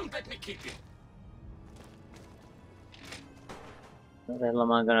course. Don't let me keep you. what the hell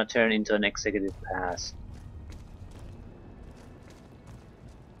am I gonna turn into an executive pass?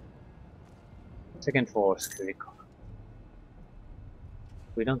 Second floor security card.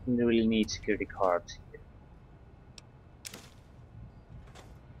 We don't really need security cards here.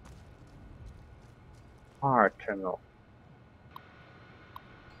 Art terminal.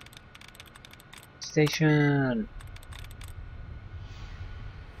 Station.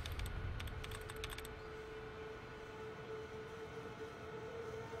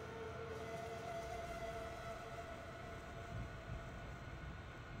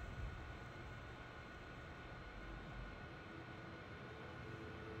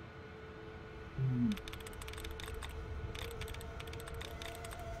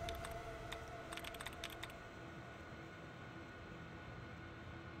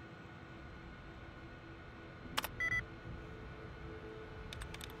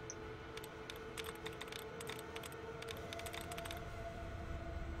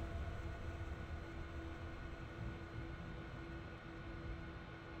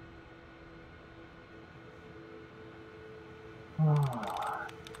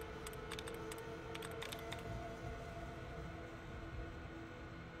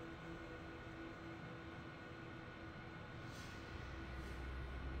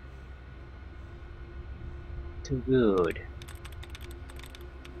 Too good.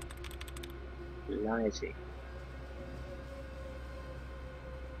 Lighting.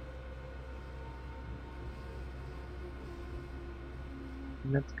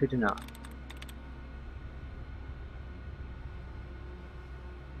 Not good enough.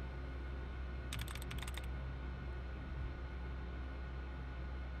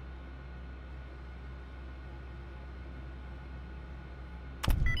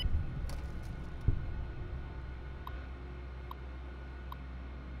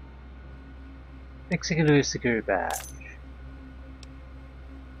 Executive security badge.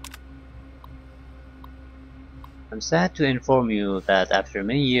 I'm sad to inform you that after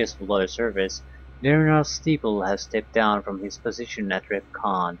many years of loyal service, General Steeple has stepped down from his position at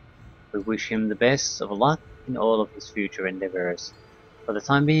REPCON. We wish him the best of luck in all of his future endeavors. For the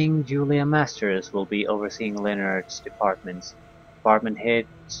time being, Julia Masters will be overseeing Leonard's departments. Department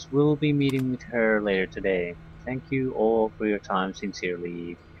heads will be meeting with her later today. Thank you all for your time.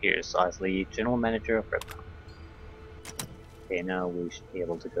 Sincerely, Pierce Isley, General Manager of REPCON. Okay, now we should be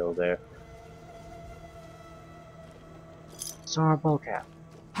able to go there. Star Ballcap.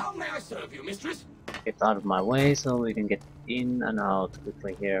 How may I serve you, mistress? Get out of my way so we can get in and out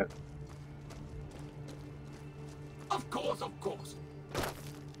quickly here. Of course, of course.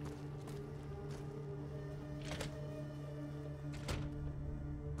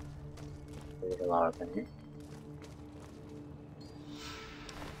 There's a lot of here.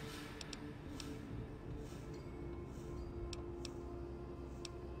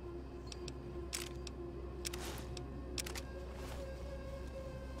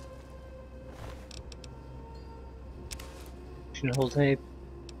 Hold tape,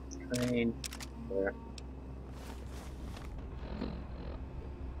 train, there.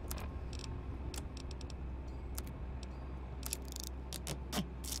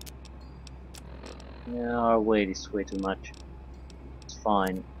 Yeah, our weight is way too much. It's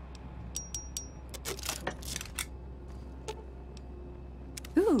fine.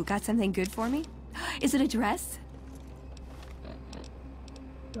 Ooh, got something good for me? Is it a dress?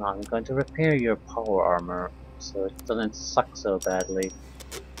 No, I'm going to repair your power armor so it doesn't suck so badly.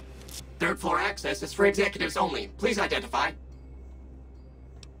 Third floor access is for executives only. Please identify.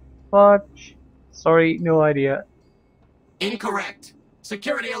 Fudge. Sorry, no idea. Incorrect.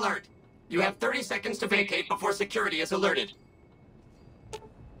 Security alert. You have 30 seconds to vacate before security is alerted.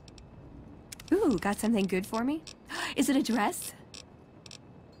 Ooh, got something good for me? Is it a dress?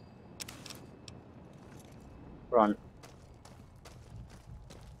 Run.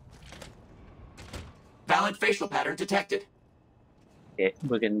 Valid facial pattern detected. Okay,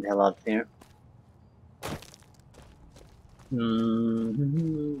 we're getting the hell out of here.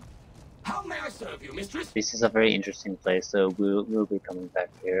 How may I serve you, mistress? This is a very interesting place, so we'll be coming back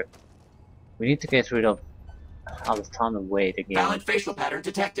here. We need to get rid of all the ton of weight again. Valid facial pattern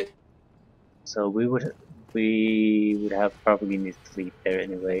detected. So we would have probably need to sleep there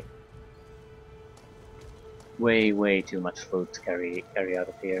anyway. Way too much food to carry out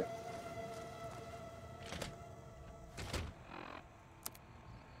of here.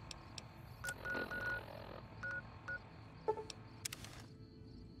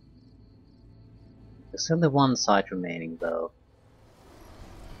 There's only one side remaining though.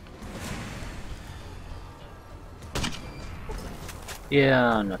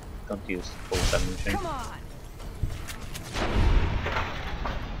 Yeah, no, don't use full ammunition. Come on.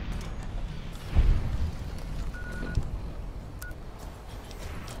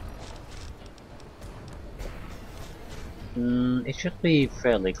 It should be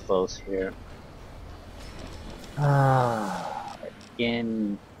fairly close here.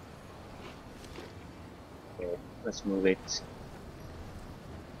 Again. Okay, let's move it.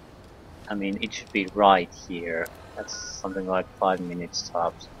 I mean, it should be right here. That's something like 5 minutes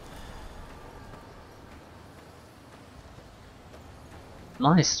tops.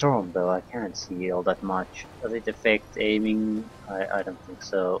 Nice storm though, I can't see all that much. Does it affect aiming? I don't think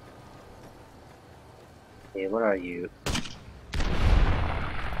so. Okay, what are you?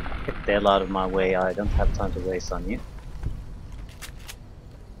 Get the hell out of my way, I don't have time to waste on you.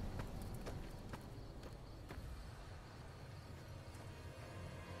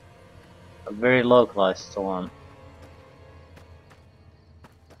 A very localized storm.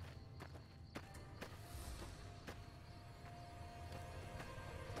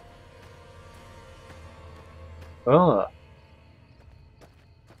 Oh!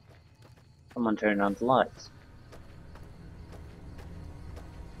 Someone turned on the lights.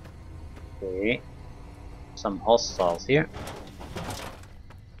 Okay. Some hostiles here.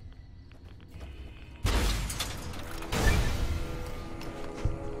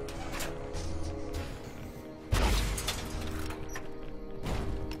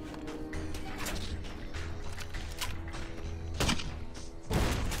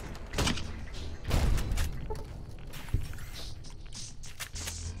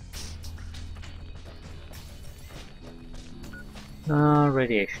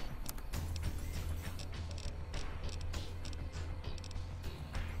 Radiation.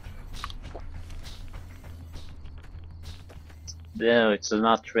 No, it's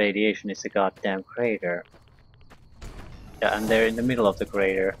not radiation, it's a goddamn crater. Yeah, and they're in the middle of the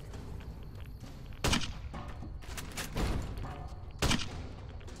crater.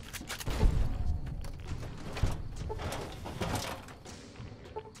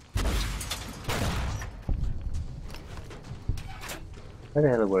 Where the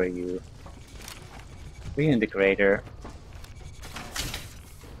hell were you? Were you in the crater?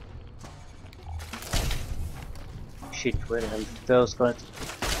 Shit, where the hell did those go?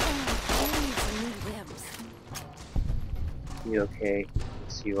 You okay?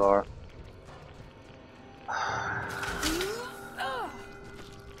 Yes, you are.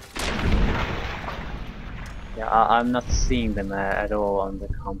 Yeah, I'm not seeing them at all on the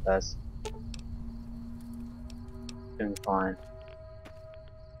compass. Doing fine.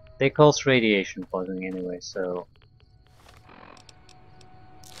 They cause radiation poisoning anyway, so...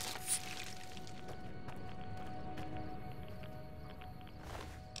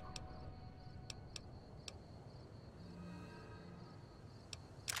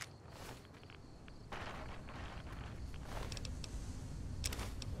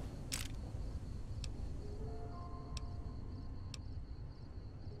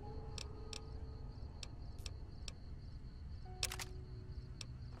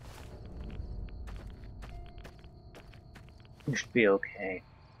 You should be okay.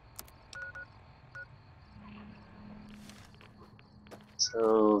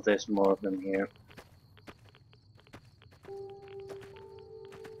 So there's more of them here.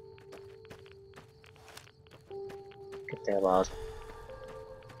 Get the hell out.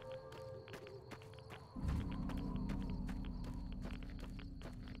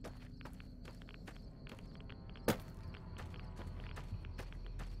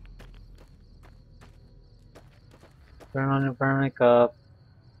 Turn on your burn makeup.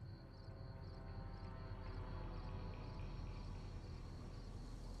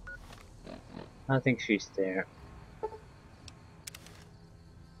 I think she's there.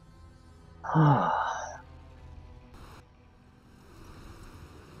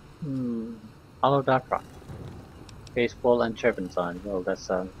 Hollow Dark Rock. Baseball and Turpentine. Well, that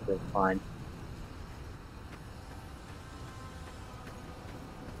sounds fine.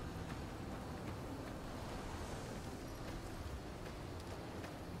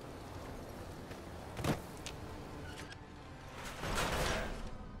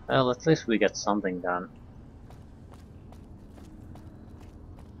 Well, at least we get something done.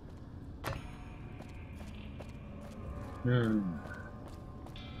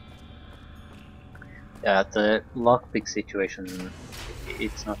 Yeah, the lockpick situation,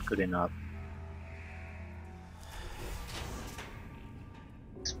 it's not good enough.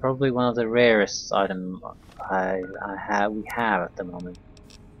 It's probably one of the rarest items we have at the moment.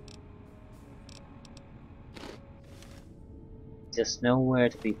 Just nowhere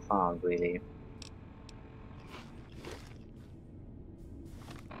to be found, really.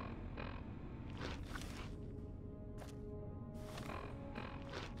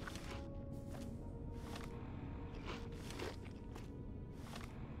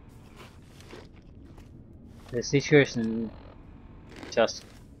 The situation just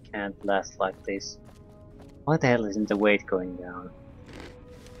can't last like this. Why the hell isn't the weight going down?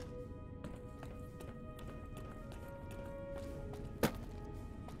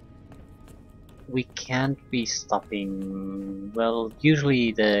 We can't be stopping. Well,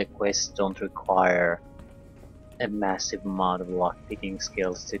 usually the quests don't require a massive amount of lockpicking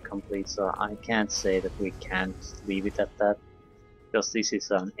skills to complete, so I can't say that we can't leave it at that, because this is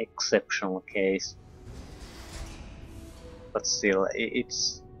an exceptional case. But still,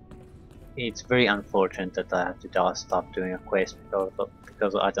 it's very unfortunate that I have to stop doing a quest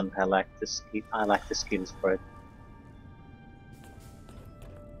because I don't lack the skills for it.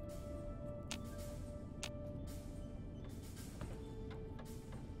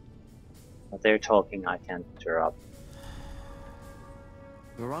 But they're talking, I can't interrupt.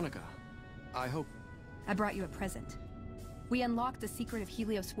 Veronica, I hope... I brought you a present. We unlocked the secret of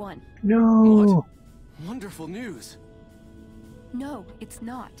Helios 1. No! What? Wonderful news! No, it's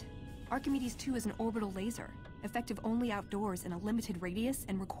not. Archimedes 2 is an orbital laser, effective only outdoors in a limited radius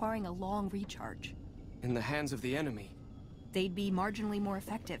and requiring a long recharge. In the hands of the enemy? They'd be marginally more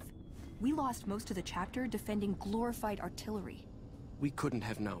effective. We lost most of the chapter defending glorified artillery. We couldn't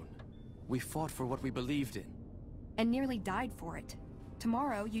have known. We fought for what we believed in. And nearly died for it.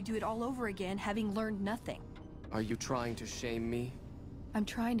 Tomorrow, you do it all over again, having learned nothing. Are you trying to shame me? I'm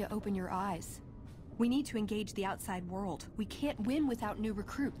trying to open your eyes. We need to engage the outside world. We can't win without new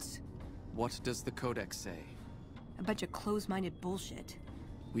recruits. What does the Codex say? A bunch of close-minded bullshit.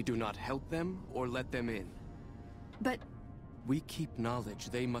 We do not help them or let them in. But... we keep knowledge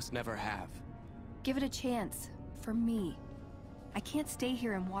they must never have. give it a chance. For me. I can't stay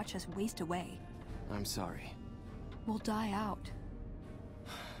here and watch us waste away. I'm sorry. We'll die out.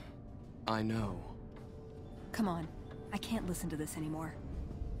 I know. Come on. I can't listen to this anymore.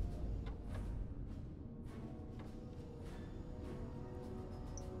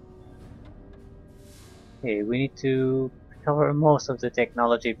 Okay, we need to cover most of the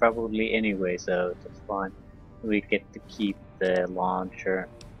technology probably anyway, so that's fine. We get to keep the launcher.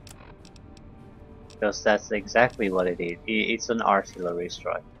 Because that's exactly what it is. It's an artillery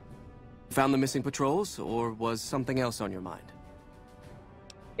strike. Found the missing patrols, or was something else on your mind?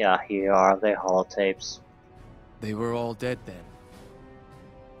 Yeah, here are the holotapes. They were all dead then.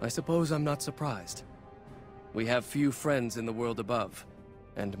 I suppose I'm not surprised. We have few friends in the world above,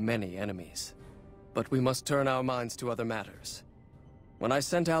 and many enemies. But we must turn our minds to other matters. When I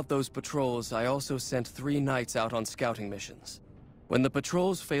sent out those patrols, I also sent 3 knights out on scouting missions. When the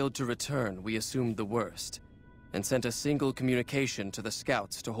patrols failed to return, we assumed the worst, and sent a single communication to the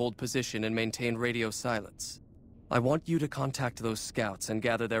scouts to hold position and maintain radio silence. I want you to contact those scouts and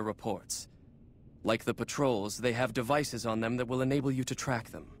gather their reports. Like the patrols, they have devices on them that will enable you to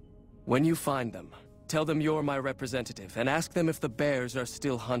track them. When you find them, tell them you're my representative, and ask them if the bears are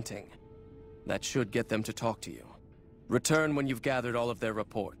still hunting. That should get them to talk to you. Return when you've gathered all of their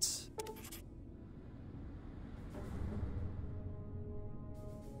reports.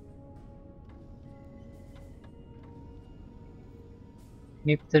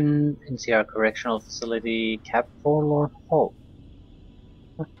 Nipton NCR Correctional Facility, Cap Forlorn Hope.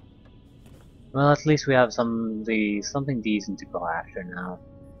 Huh. Well, at least we have something decent to go after now.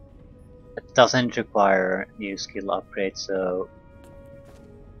 It doesn't require new skill upgrades, so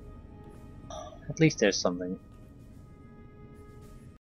at least there's something.